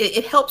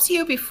 It helps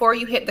you before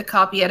you hit the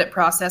copy edit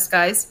process,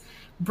 guys.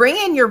 Bring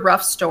in your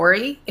rough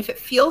story. If it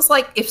feels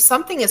like, if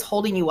something is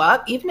holding you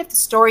up, even if the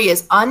story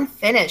is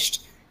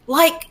unfinished,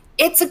 like,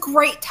 it's a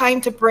great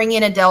time to bring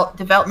in a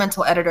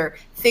developmental editor.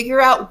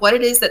 Figure out what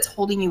it is that's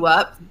holding you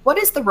up. What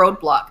is the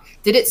roadblock?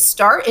 Did it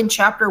start in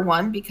chapter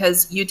 1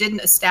 because you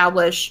didn't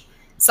establish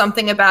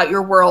something about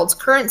your world's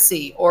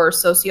currency or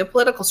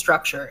sociopolitical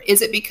structure?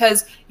 Is it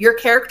because your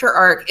character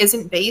arc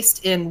isn't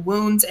based in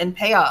wounds and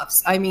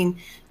payoffs? I mean,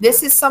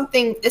 this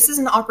is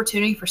an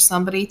opportunity for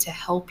somebody to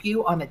help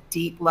you on a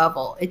deep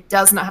level. It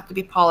does not have to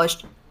be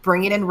polished.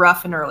 Bring it in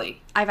rough and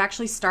early. I've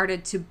actually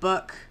started to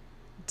book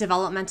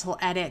developmental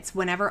edits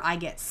whenever I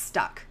get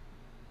stuck.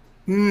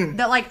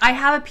 That like, I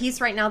have a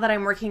piece right now that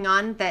I'm working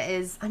on that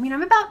is, I mean,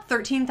 I'm about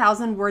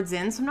 13,000 words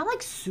in, so I'm not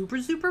like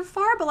super, super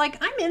far, but like,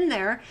 I'm in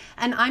there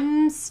and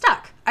I'm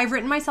stuck. I've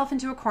written myself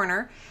into a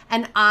corner,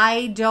 and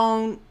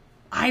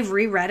I've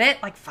reread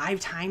it like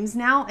 5 times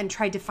now and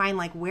tried to find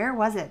like, where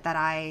was it but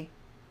I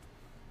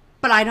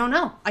don't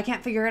know. I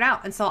can't figure it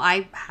out. And so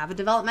I have a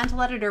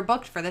developmental editor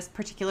booked for this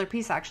particular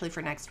piece, actually,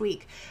 for next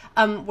week,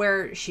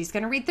 where she's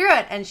going to read through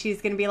it and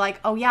she's going to be like,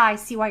 oh yeah, I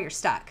see why you're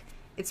stuck.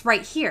 It's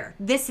right here.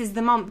 This is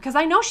the moment. Because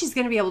I know she's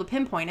going to be able to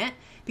pinpoint it,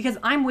 because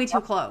I'm way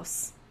too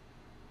close.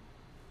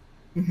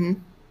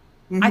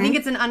 I think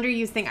it's an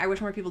underused thing. I wish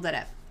more people did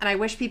it. And I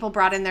wish people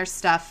brought in their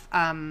stuff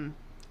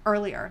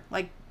earlier.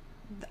 Like,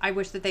 I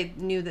wish that they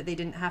knew that they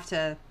didn't have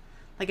to,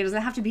 like, it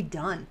doesn't have to be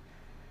done.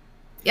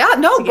 Yeah,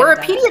 no, we're a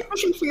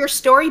pediatrician for your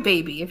story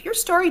baby. If your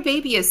story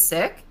baby is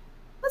sick,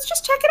 let's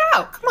just check it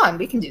out. Come on,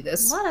 we can do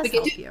this. Let us we can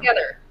help do it you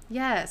together.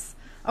 Yes.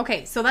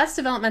 Okay, so that's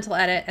developmental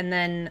edit. And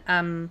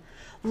then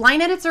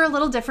line edits are a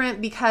little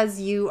different, because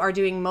you are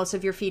doing most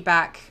of your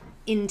feedback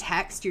in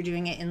text. You're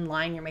doing it in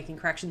line. You're making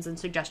corrections and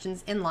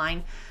suggestions in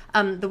line.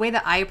 The way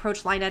that I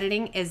approach line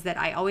editing is that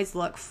I always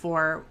look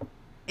for,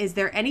 is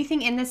there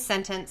anything in this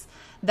sentence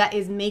that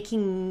is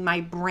making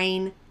my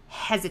brain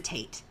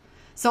hesitate?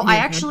 So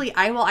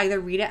I will either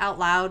read it out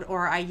loud,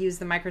 or I use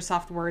the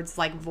Microsoft Words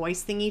like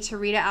voice thingy to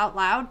read it out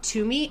loud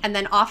to me. And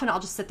then often I'll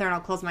just sit there and I'll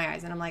close my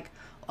eyes and I'm like,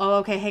 oh,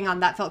 okay, hang on,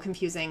 that felt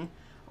confusing.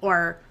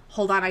 Or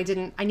hold on, I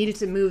needed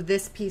to move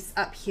this piece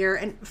up here.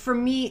 And for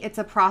me, it's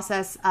a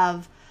process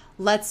of,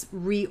 let's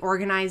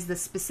reorganize the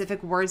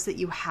specific words that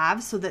you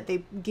have so that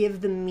they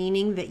give the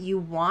meaning that you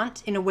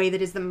want in a way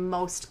that is the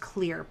most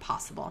clear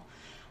possible.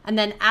 And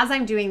then as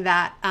I'm doing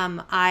that,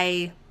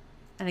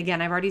 and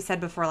again, I've already said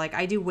before, like,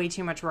 I do way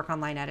too much work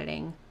on line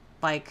editing.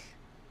 Like,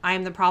 I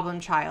am the problem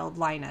child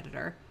line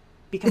editor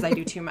because I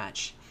do too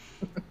much.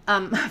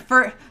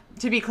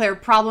 To be clear,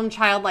 problem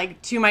child,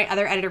 like, to my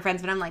other editor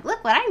friends, but I'm like,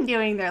 look what I'm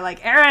doing. They're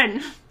like,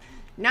 Erin,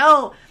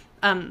 no.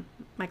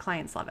 My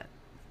clients love it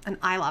and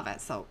I love it.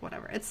 So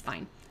whatever, it's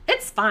fine.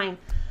 It's fine.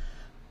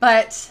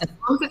 But as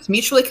long as it's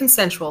mutually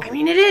consensual. I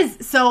mean, it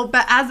is. So,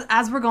 but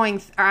as we're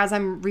going, or as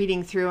I'm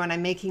reading through and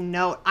I'm making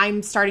note,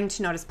 I'm starting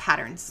to notice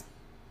patterns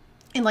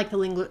in like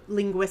the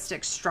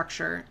linguistic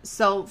structure.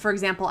 So, for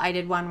example, I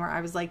did one where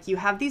I was like, you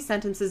have these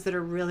sentences that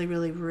are really,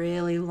 really,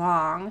 really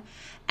long,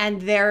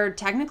 and they're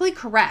technically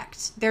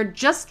correct. They're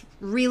just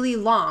really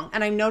long.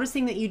 And I'm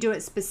noticing that you do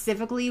it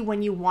specifically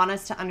when you want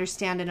us to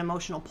understand an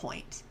emotional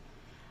point.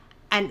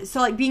 And so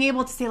like being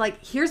able to say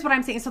like, here's what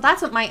I'm saying. So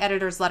that's what my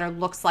editor's letter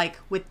looks like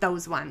with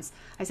those ones.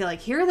 I say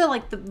like, here are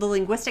the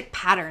linguistic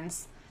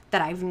patterns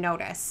that I've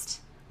noticed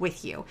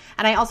with you.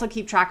 And I also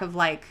keep track of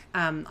like,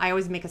 I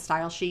always make a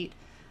style sheet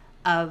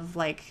of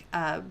like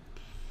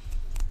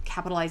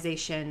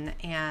capitalization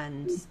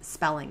and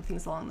spelling,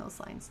 things along those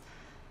lines.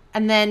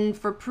 And then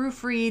for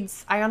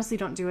proofreads, I honestly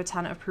don't do a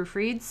ton of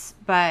proofreads,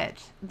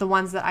 but the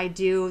ones that I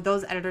do,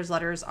 those editor's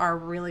letters are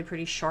really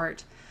pretty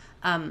short.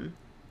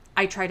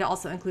 I try to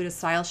also include a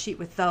style sheet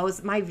with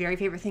those. My very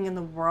favorite thing in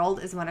the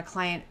world is when a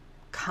client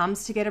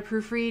comes to get a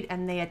proofread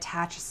and they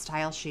attach a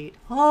style sheet.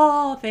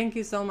 Oh, thank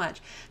you so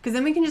much. Because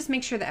then we can just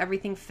make sure that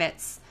everything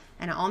fits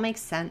and it all makes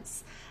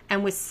sense.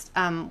 And with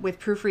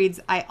proofreads,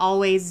 I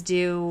always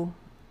do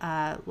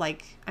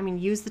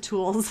use the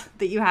tools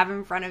that you have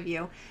in front of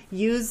you.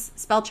 Use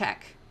spell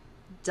check.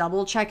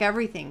 Double check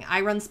everything. I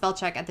run spell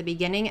check at the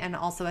beginning and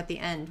also at the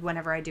end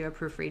whenever I do a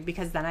proofread,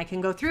 because then I can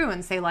go through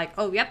and say like,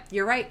 oh, yep,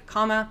 you're right,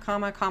 comma,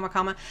 comma, comma,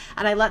 comma.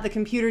 And I let the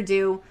computer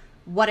do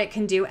what it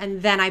can do.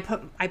 And then I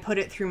put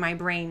it through my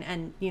brain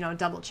and,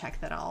 double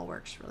check that it all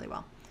works really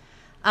well.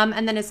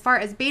 And then as far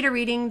as beta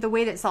reading, the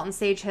way that Salt and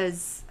Sage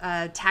has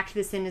tacked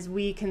this in is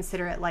we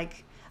consider it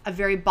like a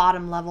very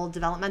bottom level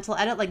developmental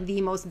edit, like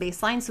the most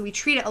baseline. So we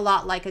treat it a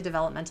lot like a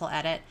developmental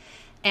edit.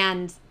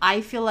 And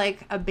I feel like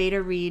a beta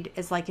read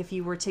is like if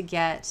you were to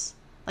get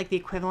like the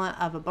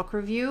equivalent of a book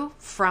review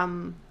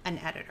from an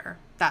editor.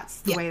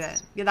 That's the way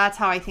that's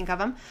how I think of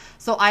them.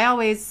 So I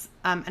always,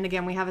 and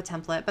again, we have a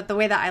template, but the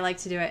way that I like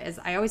to do it is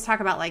I always talk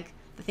about like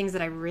the things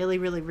that I really,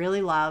 really,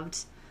 really loved.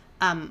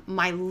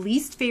 My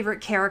least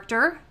favorite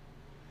character.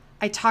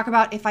 I talk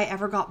about if I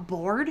ever got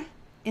bored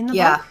in the book.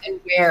 Yeah, and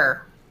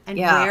where. And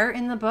where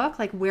in the book,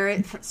 like where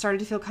it started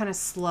to feel kind of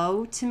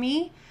slow to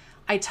me.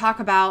 I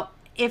talk about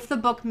if the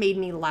book made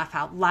me laugh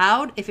out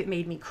loud, if it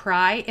made me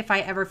cry, if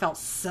I ever felt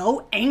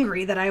so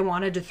angry that I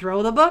wanted to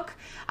throw the book.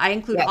 I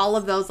include all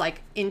of those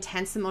like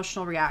intense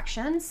emotional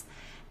reactions.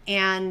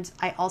 And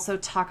I also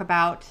talk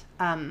about,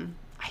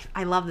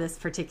 I love this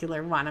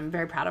particular one. I'm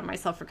very proud of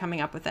myself for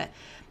coming up with it.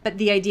 But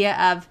the idea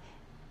of,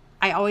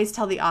 I always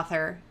tell the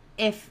author,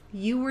 if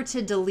you were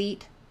to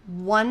delete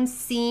one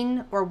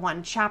scene or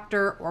one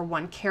chapter or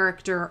one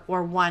character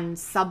or one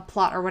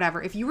subplot or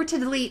whatever, if you were to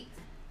delete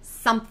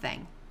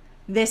something,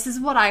 this is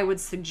what I would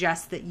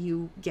suggest that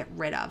you get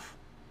rid of.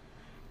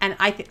 And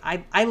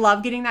I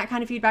love getting that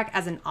kind of feedback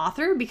as an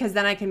author, because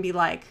then I can be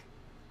like,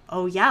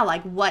 oh yeah,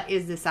 like what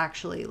is this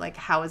actually, like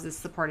how is this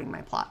supporting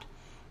my plot?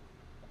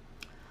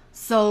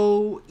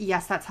 So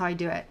yes, that's how I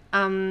do it.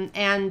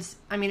 And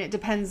I mean, it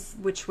depends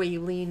which way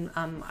you lean.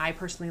 I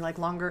personally like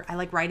longer. I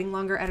like writing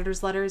longer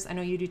editor's letters. I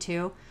know you do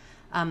too.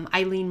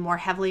 I lean more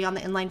heavily on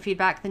the inline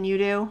feedback than you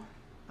do.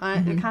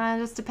 It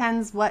kind of just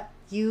depends what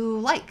you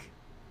like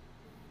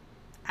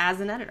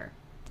as an editor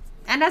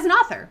and as an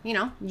author.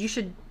 You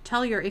should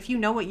tell if you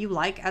know what you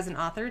like as an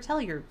author,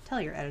 tell your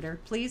editor,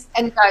 please.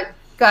 And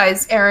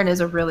guys, Erin is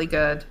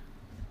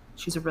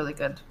she's a really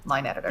good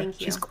line editor.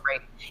 Thank you. She's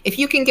great. If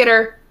you can get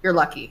her, you're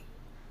lucky.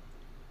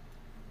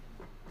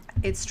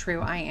 It's true.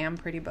 I am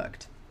pretty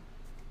booked.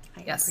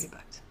 I am pretty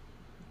booked.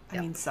 I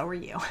mean, so are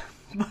you.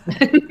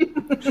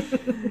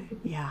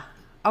 Yeah.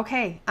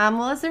 Okay.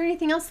 Well, is there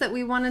anything else that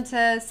we wanted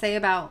to say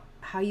about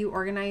how you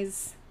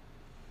organize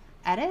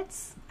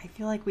edits? I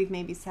feel like we've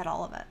maybe said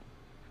all of it.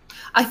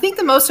 I think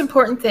the most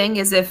important thing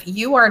is if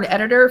you are an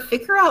editor,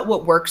 figure out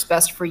what works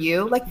best for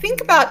you. Like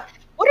think about,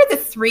 what are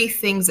the 3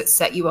 things that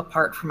set you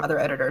apart from other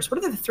editors?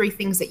 What are the 3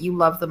 things that you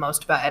love the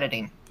most about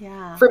editing?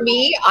 Yeah. For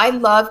me, I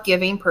love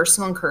giving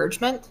personal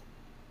encouragement.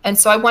 And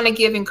so I want to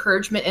give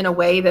encouragement in a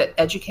way that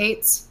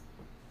educates.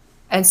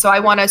 And so I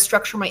want to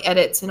structure my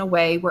edits in a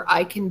way where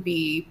I can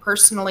be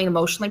personally and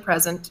emotionally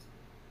present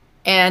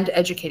and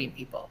educating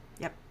people.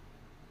 Yep.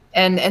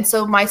 And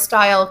so my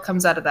style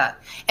comes out of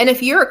that. And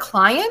if you're a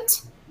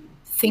client,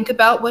 think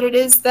about what it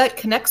is that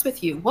connects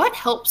with you. What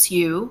helps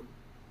you?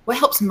 What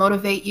helps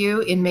motivate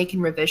you in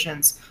making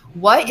revisions?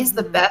 What is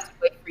the best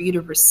way for you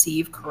to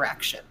receive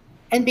correction?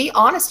 And be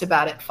honest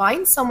about it.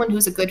 Find someone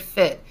who's a good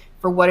fit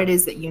for what it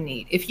is that you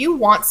need. If you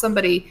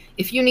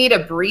need a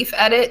brief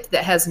edit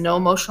that has no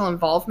emotional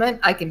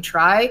involvement, I can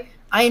try.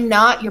 I'm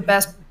not your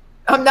best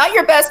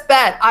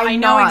bet. I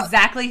know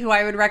exactly who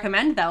I would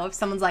recommend, though. If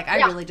someone's like, I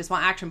really just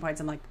want action points,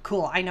 I'm like,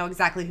 cool. I know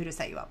exactly who to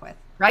set you up with.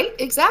 Right?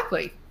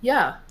 Exactly.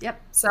 Yeah. Yep.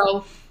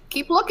 So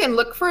keep looking.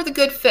 Look for the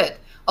good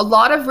fit. A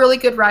lot of really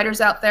good writers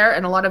out there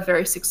and a lot of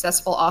very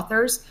successful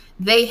authors,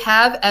 they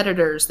have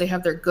editors. They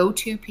have their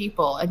go-to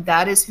people, and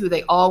that is who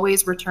they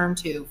always return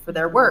to for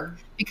their work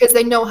because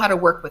they know how to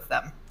work with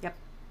them. Yep.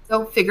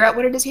 So figure out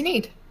what it is you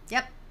need.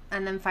 Yep.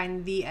 and then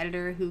find the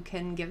editor who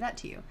can give that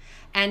to you.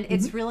 And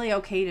it's really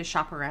okay to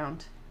shop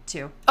around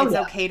too. It's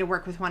okay to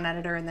work with one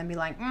editor and then be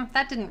like,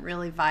 that didn't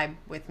really vibe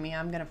with me.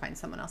 I'm going to find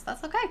someone else.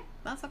 That's okay.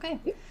 That's okay.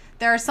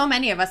 There are so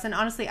many of us. And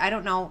honestly, I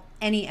don't know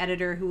any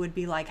editor who would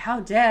be like, how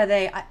dare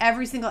they?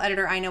 Every single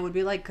editor I know would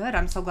be like, good.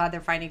 I'm so glad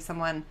they're finding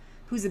someone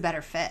who's a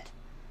better fit.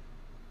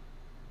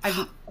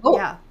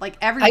 Yeah. Like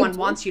everyone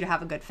wants you to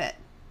have a good fit.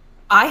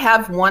 I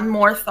have one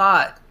more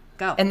thought.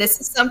 Go. And this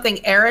is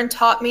something Erin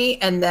taught me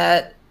and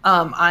that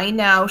I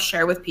now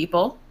share with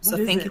people.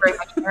 So thank you very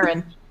much,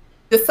 Erin.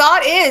 The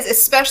thought is,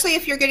 especially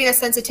if you're getting a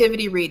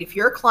sensitivity read, if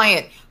you're a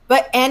client,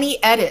 but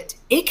any edit,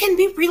 it can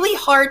be really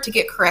hard to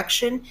get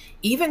correction,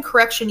 even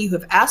correction you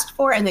have asked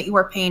for and that you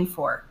are paying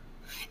for.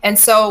 And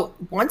so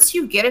once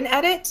you get an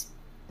edit,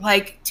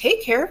 like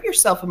take care of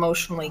yourself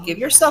emotionally, give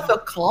yourself a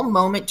calm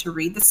moment to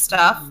read the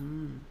stuff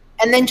and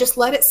then just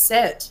let it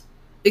sit.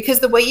 Because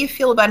the way you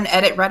feel about an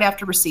edit right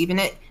after receiving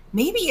it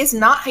maybe is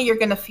not how you're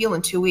going to feel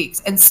in 2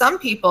 weeks. And some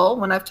people,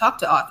 when I've talked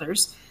to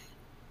authors,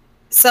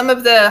 some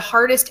of the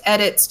hardest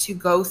edits to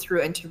go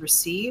through and to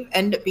receive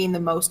end up being the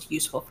most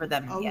useful for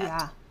them.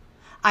 Yeah.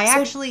 I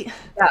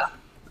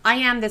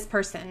am this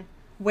person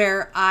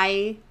where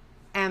I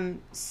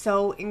am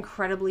so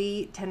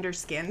incredibly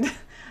tender-skinned.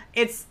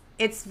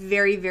 It's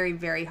very, very,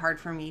 very hard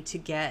for me to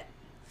get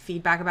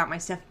feedback about my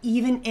stuff,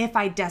 even if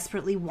I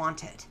desperately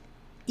want it.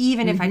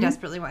 Even if I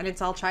desperately want it.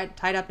 It's all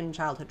tied up in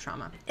childhood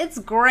trauma. It's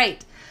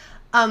great.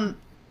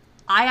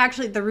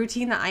 The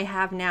routine that I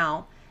have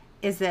now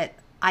is that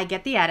I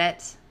get the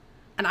edit,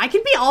 and I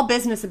can be all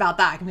business about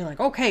that. I can be like,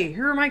 okay,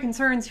 here are my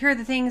concerns, here are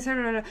the things.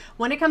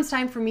 When it comes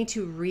time for me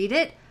to read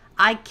it,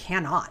 I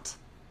can't.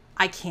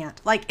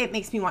 Like, it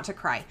makes me want to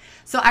cry.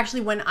 So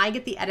actually, when I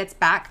get the edits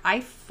back, I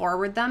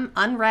forward them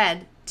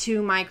unread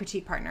to my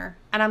critique partner.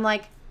 And I'm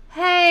like,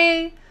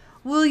 hey,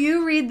 will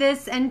you read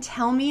this and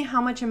tell me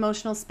how much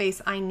emotional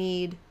space I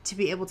need to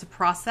be able to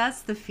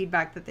process the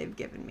feedback that they've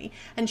given me?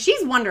 And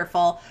she's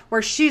wonderful,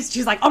 where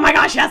she's like, oh my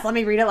gosh, yes, let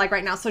me read it like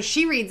right now. So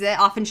she reads it.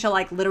 Often she'll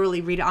like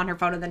literally read it on her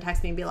phone and then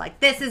text me and be like,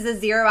 this is a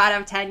 0 out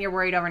of 10. You're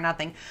worried over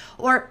nothing.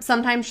 Or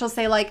sometimes she'll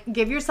say like,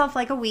 give yourself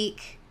like a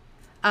week.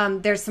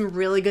 There's some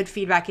really good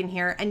feedback in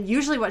here. And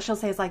usually what she'll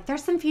say is like,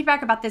 there's some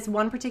feedback about this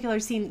one particular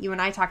scene that you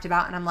and I talked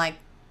about. And I'm like,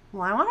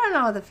 well, I want to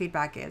know what the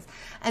feedback is.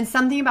 And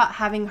something about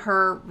having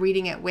her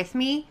reading it with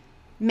me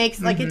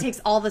makes, like, it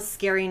takes all the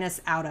scariness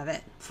out of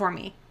it for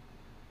me.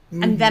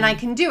 And then I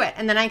can do it.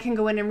 And then I can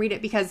go in and read it.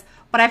 Because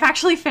what I've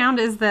actually found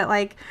is that,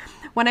 like,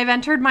 when I've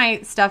entered my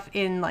stuff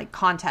in, like,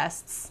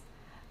 contests,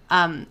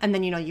 and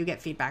then, you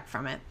get feedback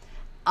from it,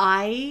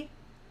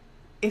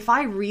 if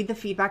I read the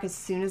feedback as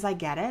soon as I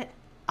get it,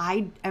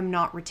 I am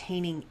not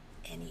retaining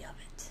any of it.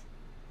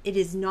 It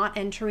is not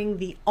entering.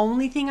 The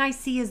only thing I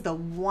see is the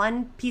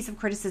one piece of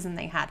criticism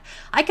they had.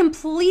 I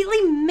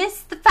completely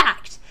missed the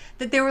fact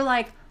that they were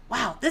like,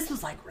 wow, this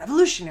was like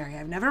revolutionary.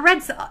 I've never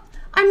read so.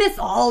 I miss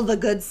all the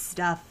good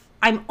stuff.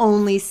 I'm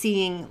only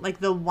seeing like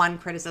the one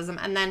criticism.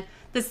 And then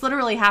this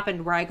literally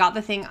happened where I got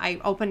the thing. I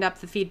opened up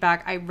the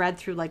feedback. I read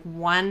through like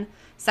one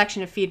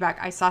section of feedback.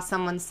 I saw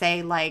someone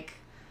say like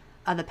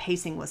the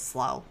pacing was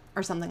slow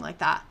or something like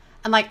that.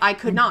 And like, I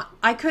could not.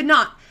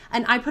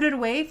 And I put it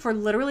away for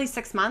literally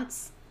 6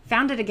 months.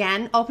 Found it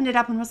again, opened it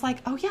up and was like,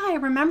 oh yeah, I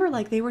remember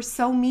like they were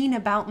so mean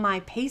about my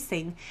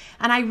pacing.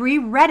 And I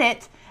reread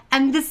it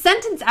and the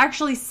sentence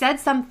actually said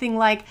something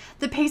like,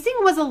 the pacing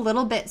was a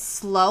little bit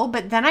slow,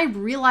 but then I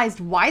realized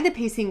why the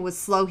pacing was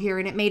slow here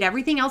and it made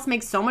everything else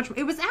make so much.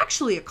 It was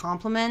actually a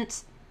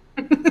compliment.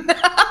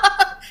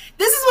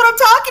 This is what I'm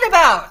talking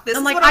about.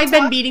 I'm like, I've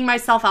been beating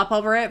myself up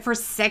over it for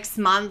 6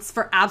 months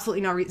for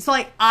absolutely no reason. So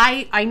like,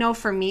 I know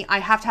for me, I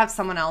have to have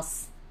someone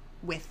else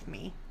with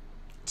me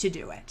to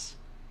do it.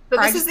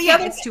 But this is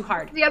it's too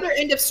hard. The other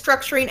end of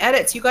structuring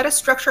edits. You got to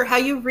structure how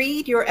you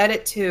read your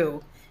edit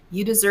too.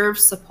 You deserve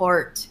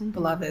support,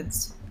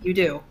 beloveds. You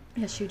do.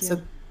 Yes, you do.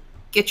 So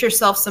get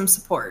yourself some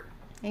support.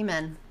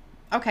 Amen.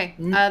 Okay,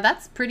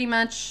 that's pretty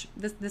much.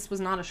 This was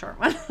not a short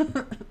one.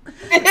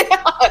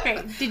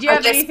 Okay. Did you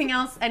have anything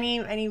else?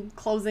 Any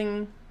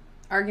closing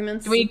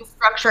arguments? Do we need to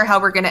structure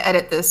how we're going to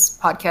edit this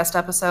podcast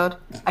episode?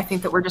 I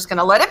think that we're just going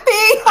to let it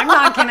be. I'm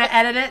not going to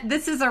edit it.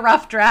 This is a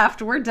rough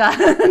draft. We're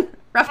done.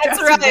 Rough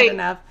drafts are good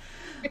enough.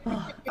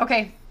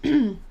 Okay.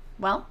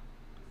 Well,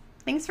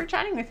 thanks for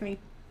chatting with me.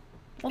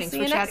 We'll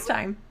see you next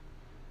time.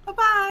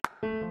 Bye-bye.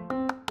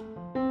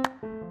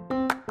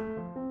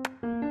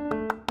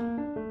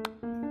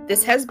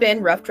 This has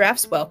been Rough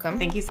Drafts Welcome.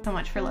 Thank you so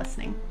much for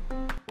listening.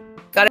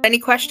 Got any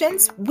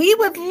questions? We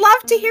would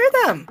love to hear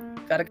them.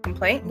 Got a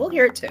complaint? We'll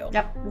hear it too.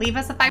 Yep. Leave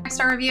us a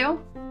 5-star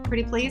review.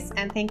 Pretty please,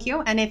 and thank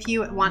you. And if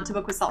you want to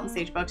book with Salt and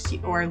Sage Books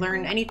or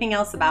learn anything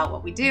else about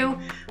what we do,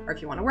 or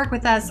if you want to work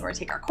with us or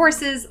take our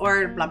courses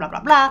or blah, blah, blah,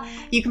 blah,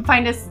 you can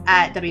find us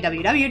at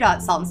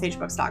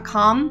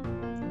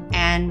www.saltandsagebooks.com,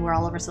 and we're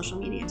all over social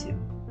media too.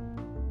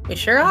 We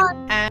sure are.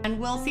 And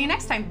we'll see you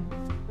next time.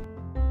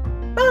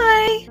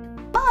 Bye.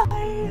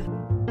 Bye.